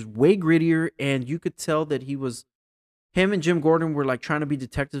way grittier, and you could tell that him and Jim Gordon were like trying to be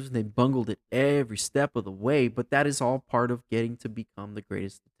detectives, and they bungled it every step of the way. But that is all part of getting to become the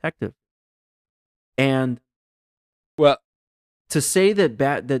greatest detective. And Well, to say that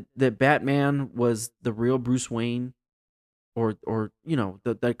that Batman was the real Bruce Wayne, or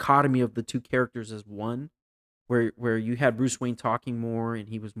the dichotomy of the two characters as one, where you had Bruce Wayne talking more, and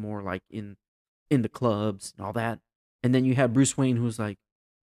he was more like in the clubs and all that. And then you had Bruce Wayne who was like,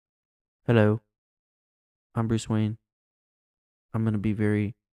 hello, I'm Bruce Wayne. I'm going to be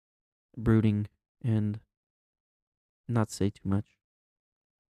very brooding and not say too much.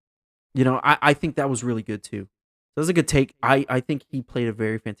 I think that was really good too. That was a good take. I think he played a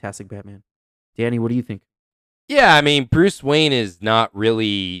very fantastic Batman. Danny, what do you think? yeah, I mean, Bruce Wayne is not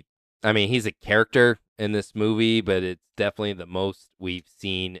really. I mean, he's a character in this movie, but it's definitely the most we've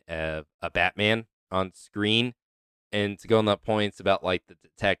seen of a Batman on screen. And to go on that points about like the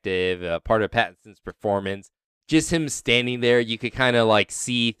detective, part of Pattinson's performance, just him standing there, you could kind of like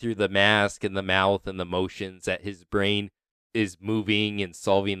see through the mask and the mouth and the motions that his brain is moving and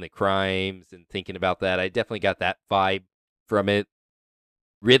solving the crimes and thinking about that. I definitely got that vibe from it.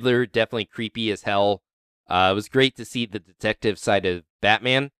 Riddler, definitely creepy as hell. It was great to see the detective side of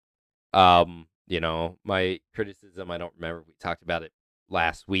Batman. My criticism, I don't remember, we talked about it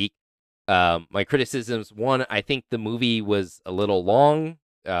last week. My criticisms, one, I think the movie was a little long.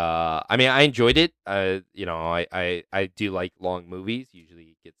 I mean, I enjoyed it. I do like long movies. Usually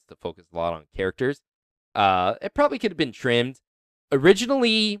it gets to focus a lot on characters. It probably could have been trimmed.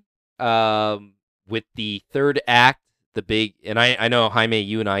 Originally, with the third act, and I know, Jaime,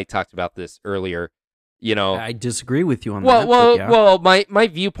 you and I talked about this earlier. You know, I disagree with you on well, that. well, but yeah. well. My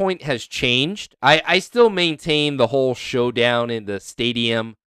viewpoint has changed. I still maintain the whole showdown in the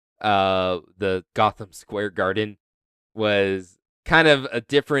stadium, the Gotham Square Garden, was kind of a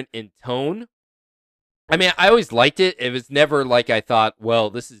different in tone. I mean, I always liked it. It was never like I thought, well,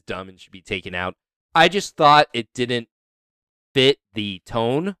 this is dumb and should be taken out. I just thought it didn't fit the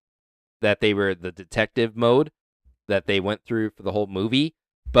tone that they were the detective mode that they went through for the whole movie.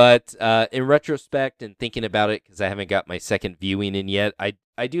 But in retrospect and thinking about it, because I haven't got my second viewing in yet,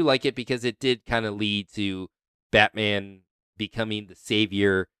 I do like it because it did kind of lead to Batman becoming the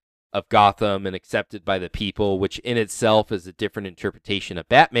savior of Gotham and accepted by the people, which in itself is a different interpretation of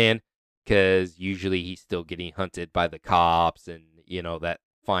Batman, because usually he's still getting hunted by the cops and, you know, that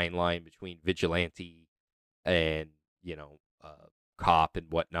fine line between vigilante and, you know, cop and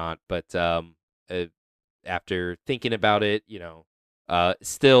whatnot. But after thinking about it, you know,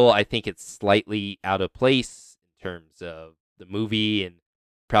 still I think it's slightly out of place in terms of the movie, and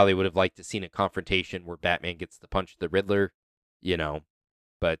probably would have liked to seen a confrontation where Batman gets to punch the Riddler, you know.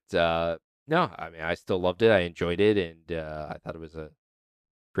 But no, I mean, I still loved it. I enjoyed it, and I thought it was a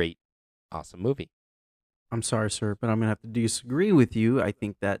great, awesome movie. I'm sorry, sir, but I'm gonna have to disagree with you. I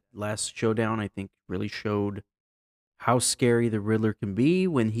think that last showdown, I think, really showed how scary the Riddler can be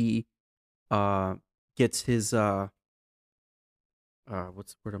when he gets his what's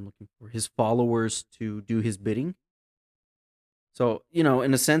the word I'm looking for? His followers to do his bidding. So, you know,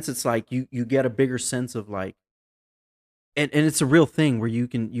 in a sense, it's like you get a bigger sense of like, and it's a real thing where you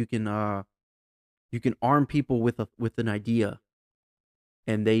can arm people with an idea,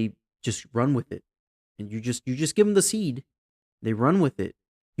 and they just run with it, and you just give them the seed, they run with it.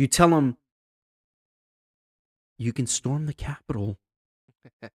 You tell them you can storm the Capitol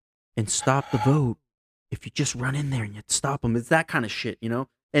and stop the vote if you just run in there and you stop them. It's that kind of shit, you know.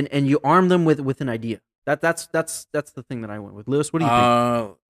 And you arm them with an idea. That's the thing that I went with. Lewis, what do you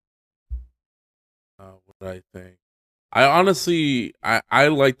think? What did I think? I honestly, I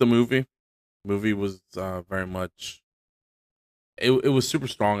liked the movie. Movie was very much. It was super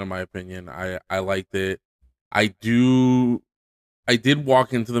strong in my opinion. I liked it. I did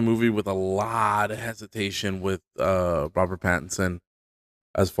walk into the movie with a lot of hesitation with Robert Pattinson,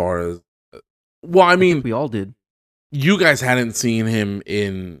 as far as. Well, I mean, think we all did. You guys hadn't seen him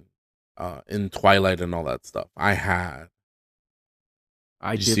in Twilight and all that stuff. I had.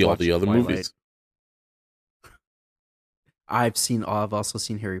 I Did did you see all watch the other Twilight. movies? I've also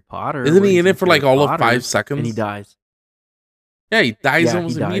seen Harry Potter. Isn't where he he's in it for like Harry all of Potter, 5 seconds? and he dies. Yeah, he dies Yeah, he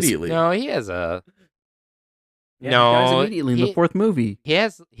almost dies. immediately. No, he has a. Yeah, No, he dies immediately in the he- fourth movie. He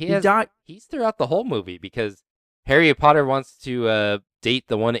has. died. He's throughout the whole movie because Harry Potter wants to date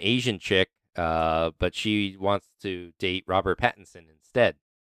the one Asian chick, but she wants to date Robert Pattinson instead. No,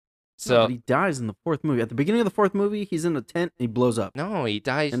 So but he dies in the fourth movie. At the beginning of the fourth movie, he's in a tent and he blows up. no, he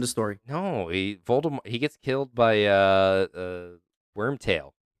dies. End of story. No, Voldemort. He gets killed by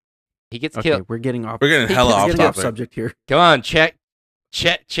Wormtail. He gets Okay, killed. we're getting off. We're getting we're hella off getting off topic. subject here. Come on, check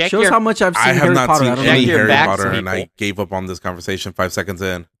Shows your. how much I've seen I have Harry not Potter. seen I don't know. any Check your Harry facts, Potter, and I people. gave up on this conversation 5 seconds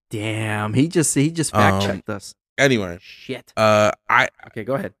in. Damn, he just fact checked us. Anyway, Shit. I Okay,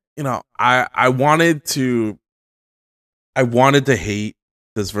 go ahead. I wanted to hate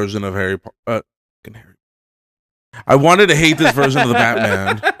this version of Harry. I wanted to hate this version of the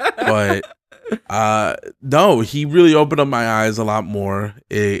Batman, but no, he really opened up my eyes a lot more.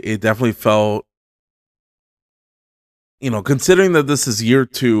 It definitely felt, considering that this is year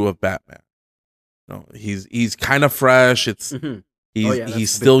 2 of Batman. He's kind of fresh. It's Mhm. he's Oh, yeah, that's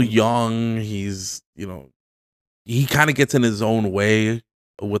he's the big still thing. young. He's he kind of gets in his own way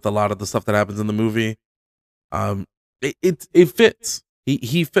with a lot of the stuff that happens in the movie. It fits.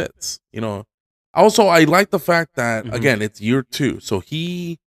 He fits. Also, I like the fact that Mhm. again it's year 2, so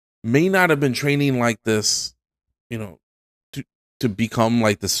he may not have been training like this, to become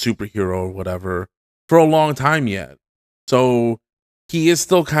like the superhero or whatever for a long time yet. So he is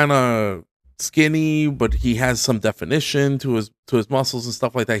still kind of skinny, but he has some definition to his muscles and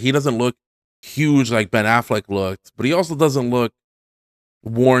stuff like that. He doesn't look huge like Ben Affleck looked, but he also doesn't look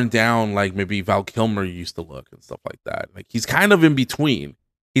worn down like maybe Val Kilmer used to look and stuff like that. Like he's kind of in between.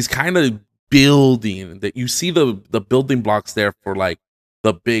 He's kind of building that. You see the building blocks there for like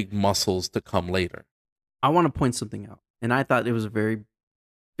the big muscles to come later. I want to point something out, and I thought it was a very,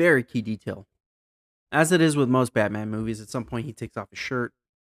 very key detail. As it is with most Batman movies, at some point he takes off his shirt,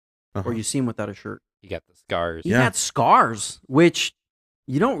 or you see him without a shirt. He got the scars. He Yeah. had scars, which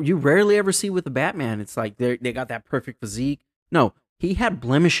you rarely ever see with a Batman. It's like they got that perfect physique. No, he had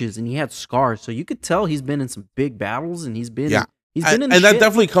blemishes and he had scars, so you could tell he's been in some big battles and he's been Yeah. He's been in the and that shit.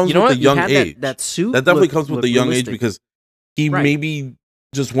 definitely comes You know with what? the He young had age. that suit. That definitely looked- comes with looked the young realistic. age because he Right. maybe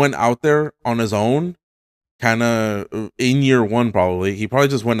just went out there on his own, kind of in year one. Probably he probably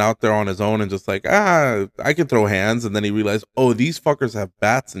just went out there on his own and just like, I can throw hands, and then he realized, oh, these fuckers have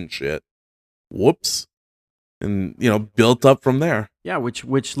bats and shit. Whoops, and built up from there. Yeah, which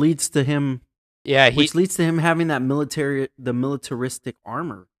leads to him Yeah, he which leads to him having that militaristic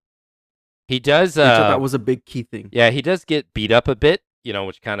armor, he does. which I thought was a big key thing. Yeah, he does get beat up a bit,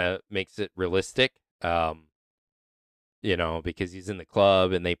 which kind of makes it realistic. Because he's in the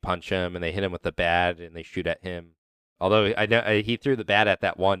club and they punch him and they hit him with the bat and they shoot at him. Although I know he threw the bat at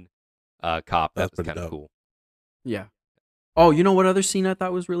that one cop. That That's was pretty kind of dope. cool. Yeah. Oh, you know what other scene I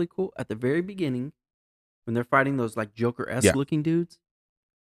thought was really cool? At the very beginning, when they're fighting those like Joker-esque Yeah. looking dudes,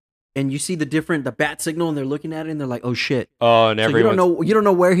 and you see the bat signal, and they're looking at it, and they're like, "Oh shit!" Oh, and So you everyone. don't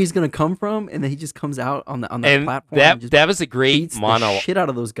know where he's gonna come from, and then he just comes out on the And platform. that and just that was a great beats the monologue. shit out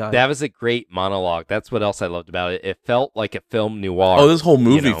of those guys. That was a great monologue. That's what else I loved about it. It felt like a film noir. Oh, this whole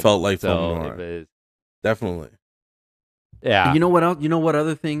movie you know, felt like so film it noir. was- Definitely. yeah. You know what else? You know what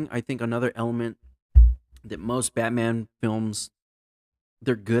other thing? I think another element that most Batman films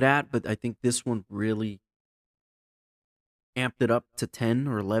they're good at, but I think this one really amped it up to 10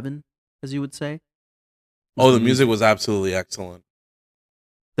 or 11, as you would say. Oh, the music was absolutely excellent.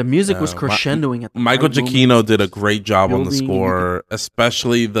 The music was Ma- crescendoing at the Michael right moment. Giacchino did a great job on the Building, and you score,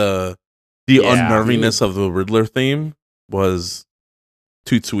 especially the Yeah. unnervingness of the Riddler theme was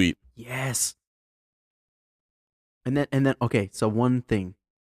too sweet. Yes. And then okay, so one thing.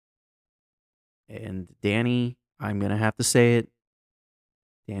 And Danny, I'm going to have to say it.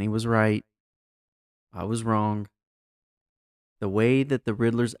 Danny was right. I was wrong. The way that the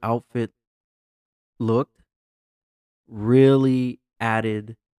Riddler's outfit looked really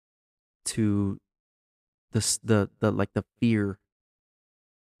added to the fear,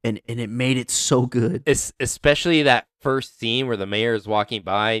 and it made it so good. Especially that first scene where the mayor is walking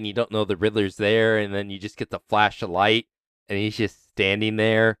by and you don't know the Riddler's there, and then you just get the flash of light and he's just standing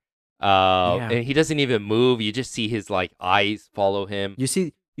there. And he doesn't even move. You just see his like eyes follow him. You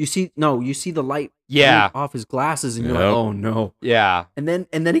see the light Yeah. blink off his glasses, and you're Yep. like, oh no. Yeah. And then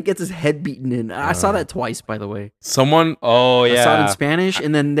he gets his head beaten in. I saw that twice, by the way. Someone, Oh I saw it in yeah. Spanish,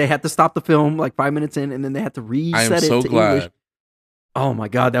 and then they had to stop the film like 5 minutes in, and then they had to I reset am it so to glad. English. Oh my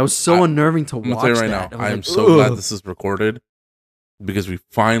god, that was so unnerving to I'm gonna watch. tell you right that. now, was I am like, so glad ugh. this is recorded because we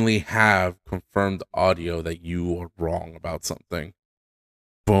finally have confirmed audio that you are wrong about something.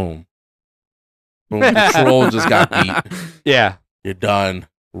 Boom. Boom. The troll just got beat. Yeah. You're done.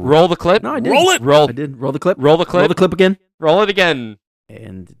 Roll the clip. No, I did. Roll it. Roll. I did roll the clip. Roll the clip. Roll the clip again. Roll it again.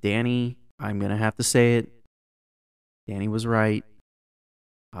 And Danny, I'm gonna have to say it. Danny was right.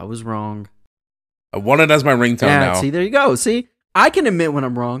 I was wrong. I want it as my ringtone now. See, there you go. See, I can admit when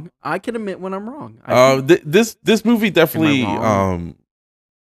I'm wrong. I can admit when I'm wrong. I This movie definitely wrong?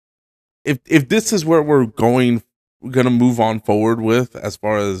 if this is where we're gonna move on forward with as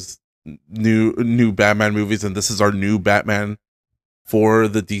far as new Batman movies, and this is our new Batman for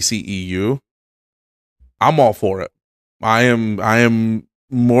the DCEU, I'm all for it. I am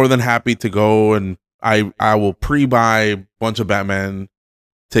more than happy to go, and I will pre-buy a bunch of Batman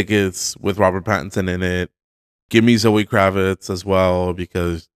tickets with Robert Pattinson in it. Give me Zoe Kravitz as well,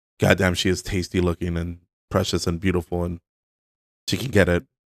 because goddamn, she is tasty looking and precious and beautiful, and she can get it.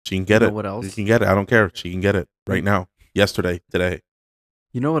 She can get You it. know what else? She can get it. I don't care. She can get it right now. Yesterday, today.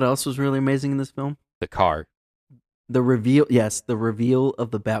 You know what else was really amazing in this film? The car. The reveal. Yes, the reveal of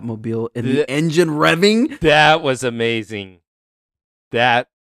the Batmobile and The- the engine revving. That was amazing. That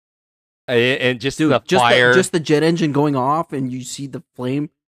and just Dude, the just fire. just the jet engine going off, and you see the flame.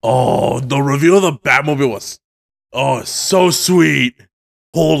 Oh, the reveal of the Batmobile was so sweet.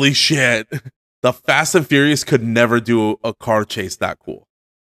 Holy shit. The Fast and Furious could never do a car chase that cool.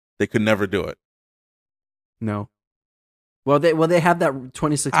 They could never do it. No. Well, they have that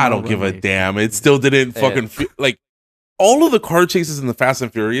 26. I don't give a damn. It still didn't Yeah. fucking feel like all of the car chases in the Fast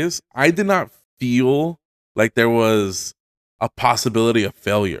and Furious. I did not feel like there was a possibility of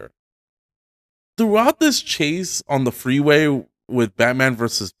failure. Throughout this chase on the freeway with Batman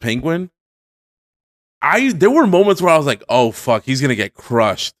versus Penguin, there were moments where I was like, "Oh fuck, he's gonna get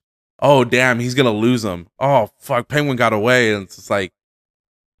crushed. Oh damn, he's gonna lose him. Oh fuck, Penguin got away." And it's just like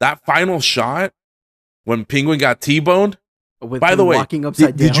that final shot when Penguin got T-boned. With By the him way, walking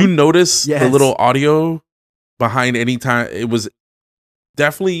upside did down. you notice the Yes. little audio behind any time? It was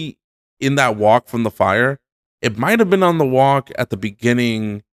definitely in that walk from the fire. It might have been on the walk at the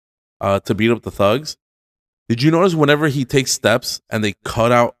beginning to beat up the thugs. Did you notice whenever he takes steps and they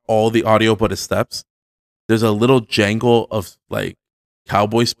cut out all the audio but his steps? there's a little jangle of like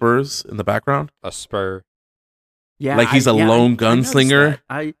cowboy spurs in the background. A spur. Yeah, Like he's a lone I noticed gunslinger.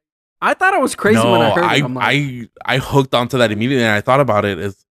 that. I thought it was crazy when I heard it. I'm like, I hooked onto that immediately, and I thought about it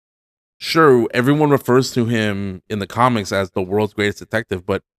as sure everyone refers to him in the comics as the world's greatest detective,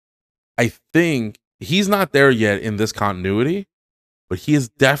 but I think he's not there yet in this continuity, but he is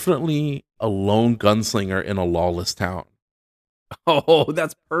definitely a lone gunslinger in a lawless town. oh,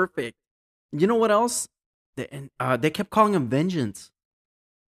 that's perfect. You know what else? They kept calling him Vengeance.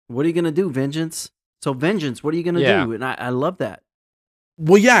 What are you gonna do, Vengeance? So Vengeance, what are you gonna Yeah. do? And I love that.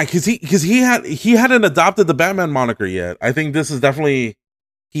 Well, yeah, because he hadn't adopted the Batman moniker yet. I think this is definitely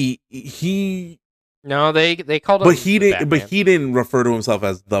he No, they called him. but he the didn't but Batman. he didn't refer to himself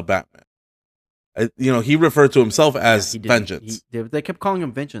as the Batman. He referred to himself as He didn't. Vengeance. They kept calling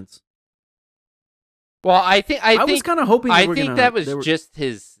him Vengeance. Well, I think was kind of hoping. I they were think gonna, that was they were- just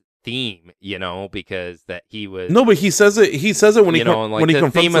his theme, because that he was. No, but he says it. He says it when You know, and, like, when he the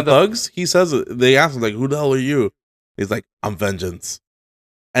confronts theme the of the- thugs. He says it. They ask him like, "Who the hell are you?" He's like, "I'm Vengeance,"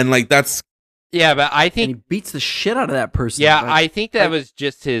 and like that's Yeah, but I and he think. beats the shit out of that person. Yeah, Like, I think that like- was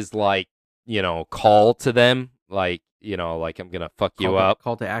just his call to them, like I'm gonna fuck you up.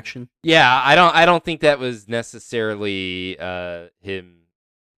 Call to action. Yeah, I don't think that was necessarily him.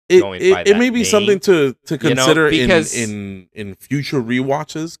 it. Going by It that may be name, something to consider because- in future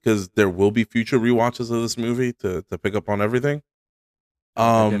rewatches, because there will be future rewatches of this movie to pick up on everything.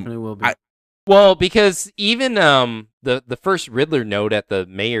 There definitely will be. Well, because even the first Riddler note at the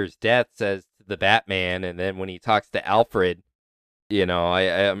mayor's death says to the Batman, and then when he talks to Alfred,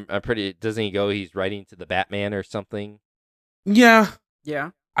 I'm pretty. Doesn't he go? He's writing to the Batman or something. Yeah,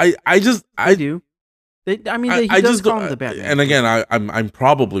 yeah, I I do. He does just call don't- him the Batman. And again, I'm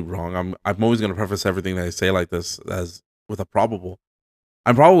probably wrong. I'm always gonna preface everything that I say like this as with a probable.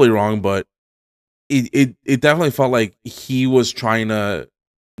 I'm probably wrong, but it definitely felt like he was trying to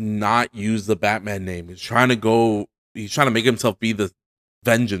not use the Batman name. He's trying to make himself be the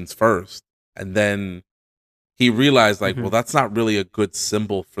Vengeance first, and then he realized like, Mhm. well, that's not really a good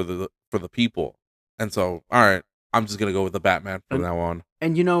symbol for the people. And so, all right, I'm just gonna go with the Batman from And- now on.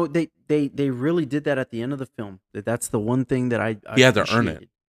 And they really did that at the end of the film. That's the one thing that I He had to earn it. appreciated.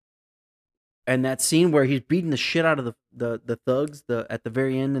 And that scene where he's beating the shit out of the thugs at the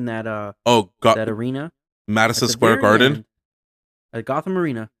very end in that Oh, that arena, Madison at the Square very Garden. end, at Gotham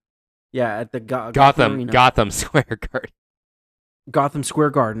Arena. Yeah, at the Gotham Arena. Gotham Square Garden. Gotham Square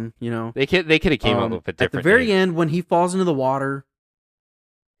Garden. They could have came up with a different. At the very name. end, when he falls into the water,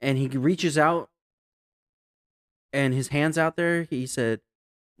 and he reaches out, and his hands out there, he said,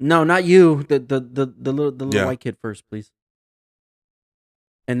 "No, not you. The little Yeah. white kid first, please."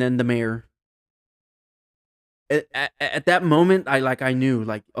 And then the mayor. At that moment, I knew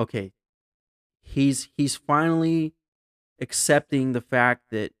okay, he's finally accepting the fact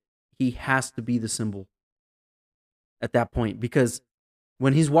that he has to be the symbol. At that point, because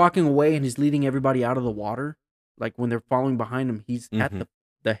when he's walking away and he's leading everybody out of the water, like when they're following behind him, he's at Mhm.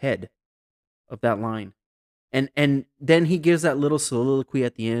 the head of that line. And then he gives that little soliloquy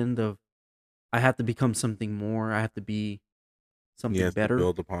at the end of, I have to become something more. I have to be something He has better. to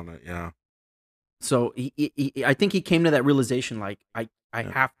build upon it. Yeah, So I think he came to that realization, like I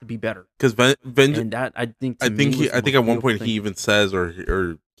Yeah. have to be better. because Vengeance. And that I think to I me think was the I think most at one beautiful point thing. he even says,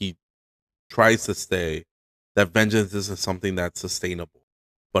 or he tries to say that vengeance isn't something that's sustainable,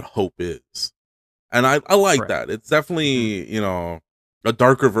 but hope is. And I like Correct. that. It's definitely a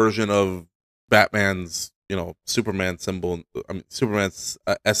darker version of Batman's Superman symbol. I mean Superman's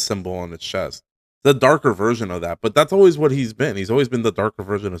S symbol on his chest. The darker version of that, but that's always what he's been. He's always been the darker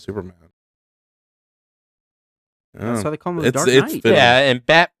version of Superman. That's Yeah. why they call him the It's- Dark it's Knight. fitting. Yeah, and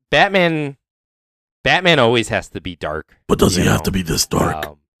Batman always has to be dark. But does he you have know? to be this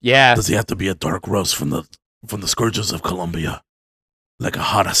dark? Yeah, Does he have to be a dark roast from the scourges of Colombia, like a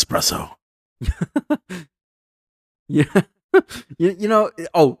hot espresso? Yeah.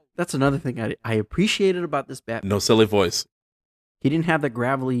 That's another thing I appreciated about this Batman. No silly voice. He didn't have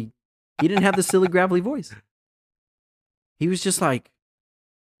he didn't have the silly gravelly voice. He was just like,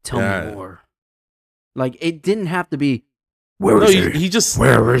 tell Yeah. me more. Like, it didn't have to be, Where No, is he, he? he just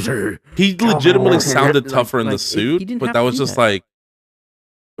Where is he? he legitimately Like- sounded tougher in the like, he suit, didn't but have that to was do just that. like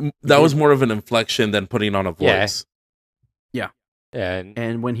that was did. more of an inflection than putting on a Yeah. voice. and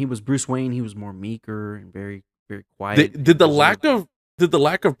and when he was Bruce Wayne, he was more meeker and very, very quiet. Did the reserved.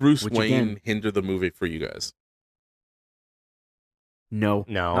 lack of Bruce Which, Wayne again- hinder the movie for you guys? No,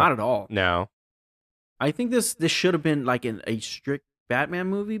 No. not at all. no, I think this should have been like a strict Batman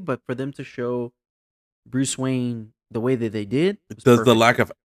movie, but for them to show Bruce Wayne the way that they did, was Does the perfect. lack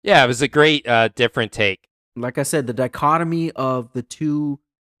of yeah, it was a great different take. like I said, the dichotomy of the two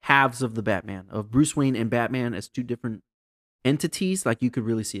halves of the Batman, of Bruce Wayne and Batman as two different entities, like you could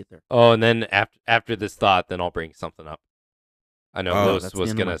really see it there. Oh, and then after this thought, then I'll bring something up. I know Oh, Lewis That's the was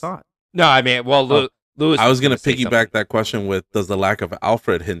end of my gonna. thought. No, I mean, well, Lewis. I was gonna say piggyback something. that question with: does the lack of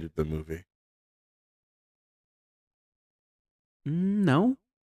Alfred hinder the movie? No,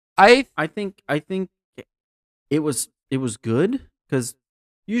 I I think it was good because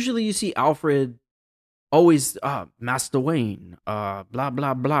usually you see Alfred always Master Wayne, blah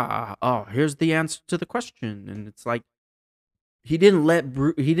blah blah. Oh, here's the answer to the question, and it's like he didn't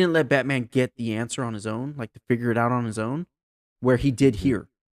let Batman get the answer on his own, like to figure it out on his own, where he did here.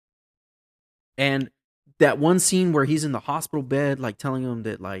 And that one scene where he's in the hospital bed, like telling him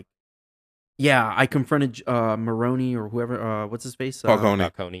that, like, yeah, I confronted Maroni or whoever. What's his face? Falcone.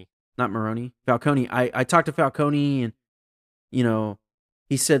 Falcone. Not Maroni. Falcone. I talked to Falcone, and you know,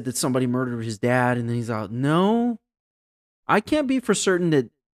 he said that somebody murdered his dad, and then he's out. No, I can't be for certain that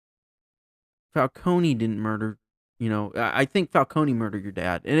Falcone didn't murder. You know, I think Falcone murdered your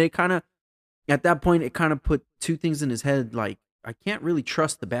dad, and it kind of, at that point, it kind of put two things in his head. Like, I can't really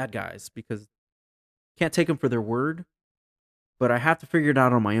trust the bad guys because can't take them for their word, but I have to figure it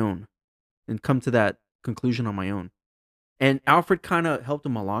out on my own and come to that conclusion on my own. And Alfred kind of helped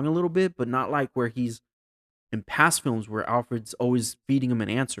him along a little bit, but not like where he's in past films where Alfred's always feeding him an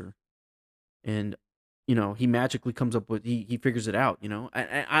answer. And, you know, he magically comes up with, he figures it out, you know?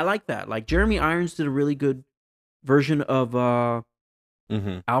 I like that. Like, Jeremy Irons did a really good version of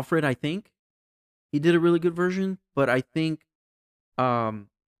Alfred, I think. He did a really good version, but I think,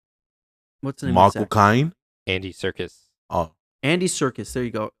 what's the name of Michael his actor? Caine. Andy Serkis. Oh, Andy Serkis. There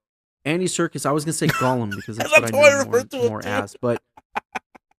you go. Andy Serkis. I was gonna say Gollum because that's That's what I how I know refer to him, more too. as. But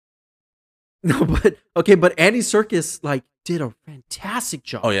no, but okay. But Andy Serkis like did a fantastic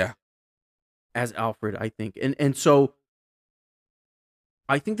job. oh yeah. As Alfred, I think, and so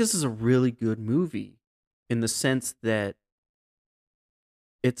I think this is a really good movie in the sense that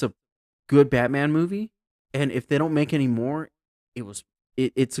it's a good Batman movie, and if they don't make any more,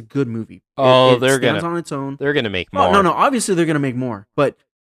 it's a good movie. Oh, it they're stands gonna on its own. they're gonna make Oh, more. no. Obviously, they're gonna make more. But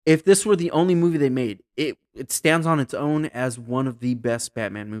if this were the only movie they made, it stands on its own as one of the best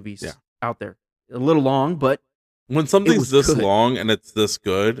Batman movies Yeah. out there. A little long, but When something's was this good. long and it's this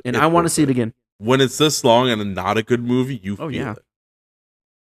good, and it's I want to worth see it again. When it's this long and not a good movie, you Oh, feel yeah. it.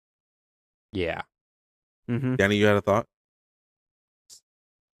 Yeah. Mm-hmm. Danny, you had a thought?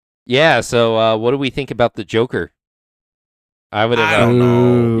 Yeah. So, what do we think about the Joker? I would have. I don't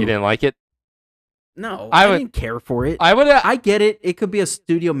know. You didn't like it? No, I I would- didn't care for it. I would have. I get it. It could be a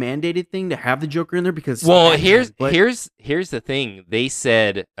studio mandated thing to have the Joker in there because Well, Batman, but here's the thing. They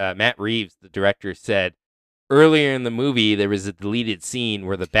said Matt Reeves, the director, said earlier in the movie there was a deleted scene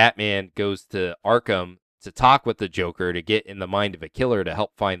where the Batman goes to Arkham to talk with the Joker to get in the mind of a killer to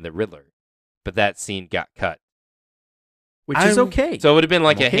help find the Riddler, but that scene got cut. which is I'm- okay. So it would have been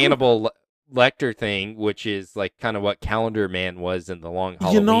like I'm a okay with Hannibal Lecter thing, which is like kind of what Calendar Man was in the Long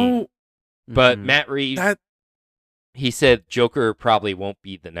Halloween. You know, but Mhm. Matt Reeves, that he said Joker probably won't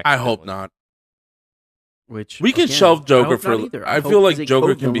be the next. I hope villain. not. Which We can again, shelve I Joker hope for. not either. I hope feel like he's a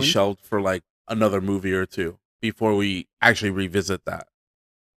Joker can be co-villain. shelved for like another movie or two before we actually revisit that.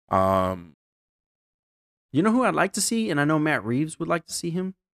 You know who I'd like to see, and I know Matt Reeves would like to see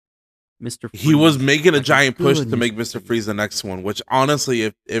him, Mr. Freeze. He was making a Like giant push good to make Mr. Freeze the next one, which honestly,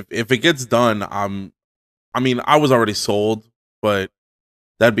 if it gets done, I mean, I was already sold, but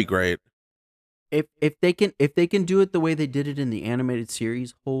that'd be great. If they can do it the way they did it in the animated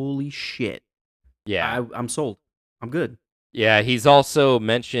series, holy shit! Yeah, I'm sold. I'm good. yeah. He's also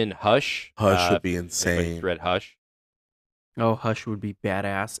mentioned Hush. Hush would be Everybody's insane. read Hush. Oh, Hush would be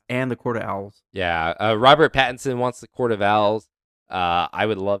badass, and the Court of Owls. Yeah, Robert Pattinson wants the Court of Owls. I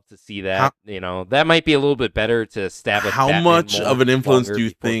would love to see that. How- You know, that might be a little bit better to establish. How Batman much more of an influence longer do you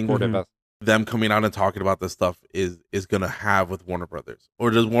before think Court of Owls- Them coming out and talking about this stuff is gonna have with Warner Brothers, or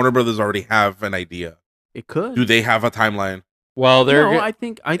does Warner Brothers already have an idea? It could. Do they have a timeline? Well, they're. No, go- I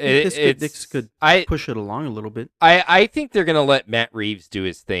think it- this could I push it along a little bit. I think they're gonna let Matt Reeves do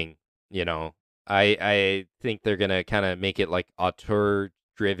his thing. You know, I think they're gonna kind of make it like auteur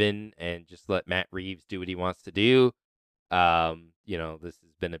driven and just let Matt Reeves do what he wants to do. You know, this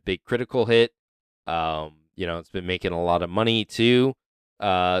has been a big critical hit. You know, it's been making a lot of money too.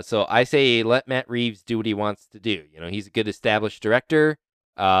 So I say let Matt Reeves do what he wants to do. You know, he's a good established director.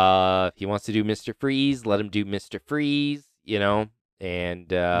 If he wants to do Mr. Freeze, let him do Mr. Freeze. You know, and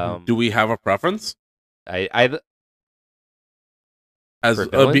Do we have a preference I as For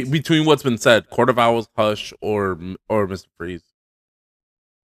villains? between what's been said, Court of Owls, Hush, or Mr. Freeze?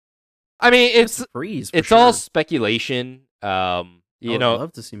 I mean, it's Freeze. it's all speculation. You I would know,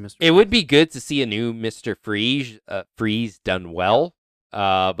 love to see Mr. it would be good to see a new Mr. Freeze done well.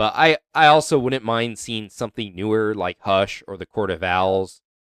 But I also wouldn't mind seeing something newer like Hush or the Court of Owls.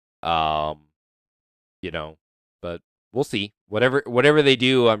 You know, but we'll see. Whatever they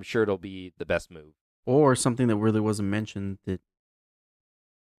do, I'm sure it'll be the best move. or something that really wasn't mentioned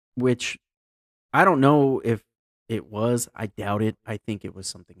which I don't know if it was. I doubt it. I think it was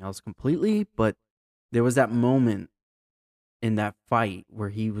something else completely. But there was that moment in that fight where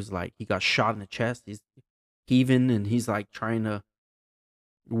he was like, he got shot in the chest. He's heaving and he's like trying to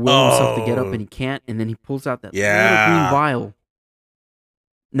will himself to get up Oh. and he can't. And then he pulls out that little Yeah. green vial.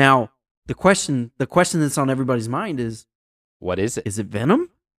 Now, the question that's on everybody's mind is What is it? it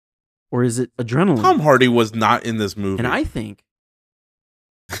Venom or is it adrenaline? Tom Hardy was not in this movie. And I think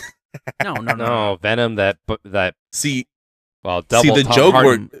no. No, Venom. That see well, double the Tom joke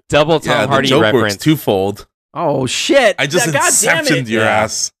Hardy, work. double Tom Yeah, the Hardy joke reference. works twofold. Oh shit! I just God damn it. inceptioned your Yeah.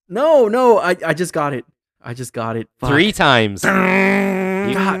 ass. No, I just got it. I just got it. Fuck. 3 times.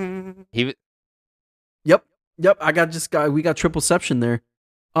 God. He Yep. We got tripleception there.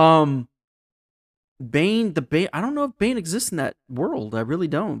 Bane. I don't know if Bane exists in that world. I really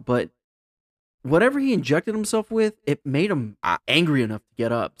don't. But whatever he injected himself with, it made him angry enough to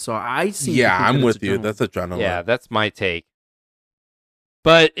get up. So I see. Yeah, I'm with you. That's adrenaline. Yeah, that's my take.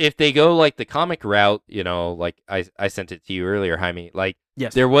 But if they go like the comic route, you know, like I sent it to you earlier, Jaime, like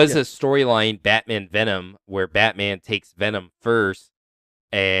yes. there was a storyline, Batman Venom, where Batman takes Venom first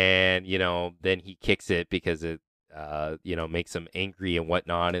and, you know, then he kicks it because it, you know, makes him angry and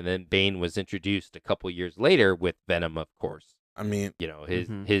whatnot. And then Bane was introduced a couple years later with Venom, of course. I mean, You know, his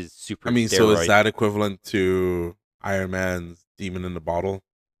Mhm. his super so steroid. is that equivalent to Iron Man's Demon in the Bottle?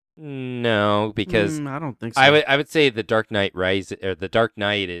 No, because I don't think so. I would say the Dark Knight the Dark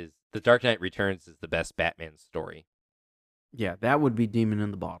Knight Returns is the best Batman story. Yeah, that would be Demon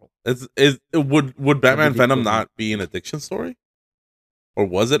in the Bottle. Would Batman the Venom equivalent. not be an addiction story? Or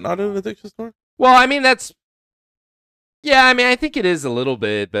was it not an addiction story? Well, I mean I think it is a little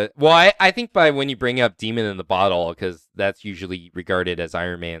bit, but I think by when you bring up Demon in the Bottle, because that's usually regarded as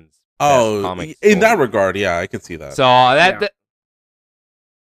Iron Man's best comic in that story. regard, yeah, I can see that. So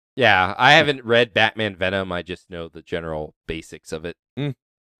yeah, I haven't read Batman Venom. I just know the general basics of it.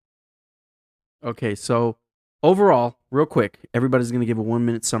 Okay, so overall, real quick, everybody's going to give a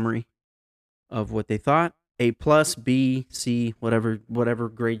 1-minute summary of what they thought. A plus, B, C, whatever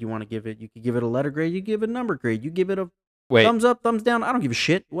grade you want to give it. You could give it a letter grade. You give it a number grade. You give it a Wait, thumbs up, thumbs down. I don't give a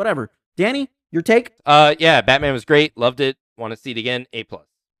shit. Whatever. Danny, your take? yeah, Batman was great. Loved it. Want to see it again. A+.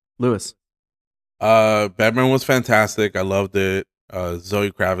 Lewis. Batman was fantastic. I loved it. Zoe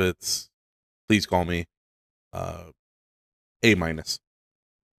Kravitz, please call me. A minus.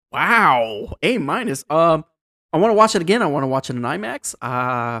 Wow. A minus. I want to watch it again. I want to watch it in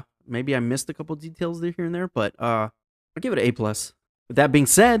IMAX. Maybe I missed a couple details there here and there, but I'll give it an A plus. With that being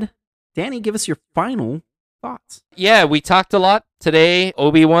said, Danny, give us your final thoughts. Yeah, we talked a lot today.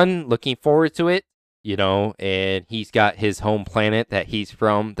 Obi-Wan, looking forward to it. You know, and he's got his home planet that he's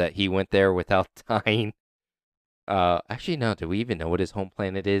from, that he went there without dying. Actually, no. Do we even know what his home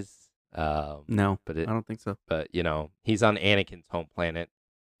planet is? No, but I don't think so. But you know, he's on Anakin's home planet.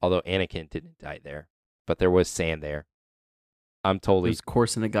 Although Anakin didn't die there, but there was sand there. I'm totally There's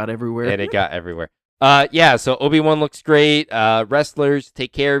course and it got everywhere. and it got everywhere. Yeah. So Obi-Wan looks great. Wrestlers,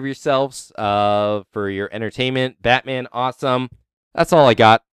 take care of yourselves. For your entertainment. Batman, awesome. That's all I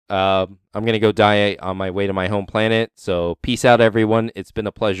got. I'm gonna go die on my way to my home planet. So peace out, everyone. It's been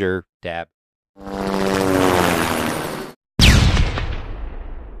a pleasure. Dab.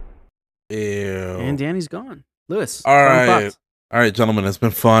 Ew. And Danny's gone. Lewis. All final right. thoughts. All right, gentlemen, it's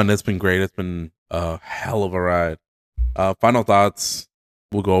been fun. It's been great. It's been a hell of a ride. Final thoughts.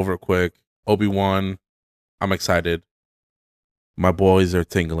 We'll go over it quick. Obi-Wan, I'm excited. My boys are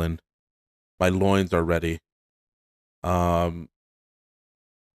tingling. My loins are ready. AEW,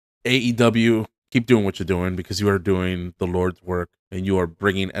 keep doing what you're doing because you are doing the Lord's work and you are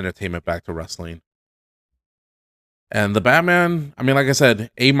bringing entertainment back to wrestling. And the Batman, I mean, like I said,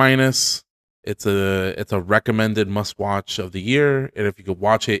 A minus. It's a recommended must watch of the year, and if you could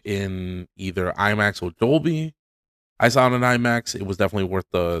watch it in either IMAX or Dolby, I saw it in IMAX. It was definitely worth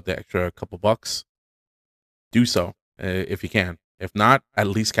the extra couple bucks. Do so if you can. If not, at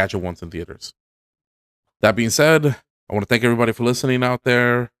least catch it once in theaters. That being said, I want to thank everybody for listening out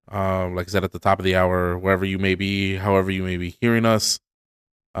there. Like I said at the top of the hour, wherever you may be, however you may be hearing us,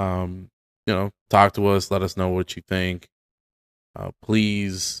 you know, talk to us. Let us know what you think.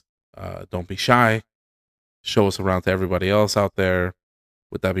 Please. Don't be shy. Show us around to everybody else out there.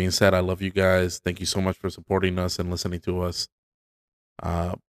 With that being said, I love you guys. Thank you so much for supporting us and listening to us.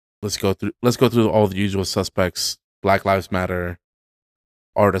 Let's go through all the usual suspects. Black Lives Matter,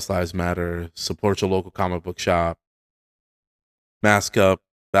 Artist Lives Matter, support your local comic book shop, mask up,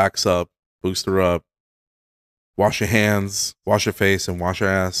 backs up, booster up, wash your hands, wash your face, and wash your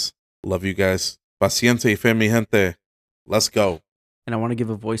ass. Love you guys. Paciente y fe, mi gente. Let's go. And I want to give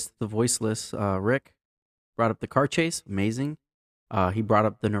a voice to the voiceless. Rick brought up the car chase. Amazing. He brought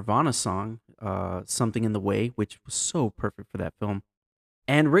up the Nirvana song, Something in the Way, which was so perfect for that film.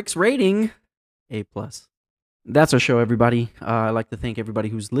 And Rick's rating, A+. That's our show, everybody. I'd like to thank everybody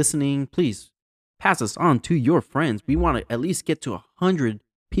who's listening. Please pass us on to your friends. We want to at least get to 100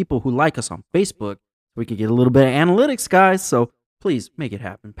 people who like us on Facebook so we can get a little bit of analytics, guys. So please make it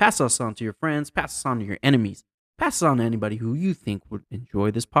happen. Pass us on to your friends. Pass us on to your enemies. Pass it on to anybody who you think would enjoy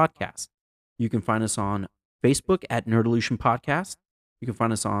this podcast. You can find us on Facebook at Nerdolution Podcast. You can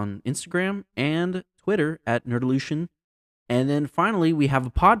find us on Instagram and Twitter at Nerdolution. And then finally, we have a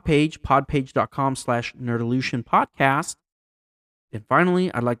pod page, podpage.com/Nerdolution Podcast. And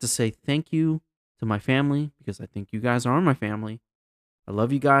finally, I'd like to say thank you to my family because I think you guys are my family. I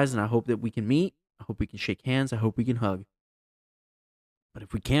love you guys, and I hope that we can meet. I hope we can shake hands. I hope we can hug. But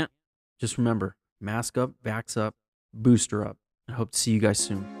if we can't, just remember, mask up, vax up, booster up. I hope to see you guys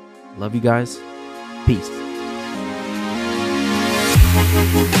soon. Love you guys. Peace.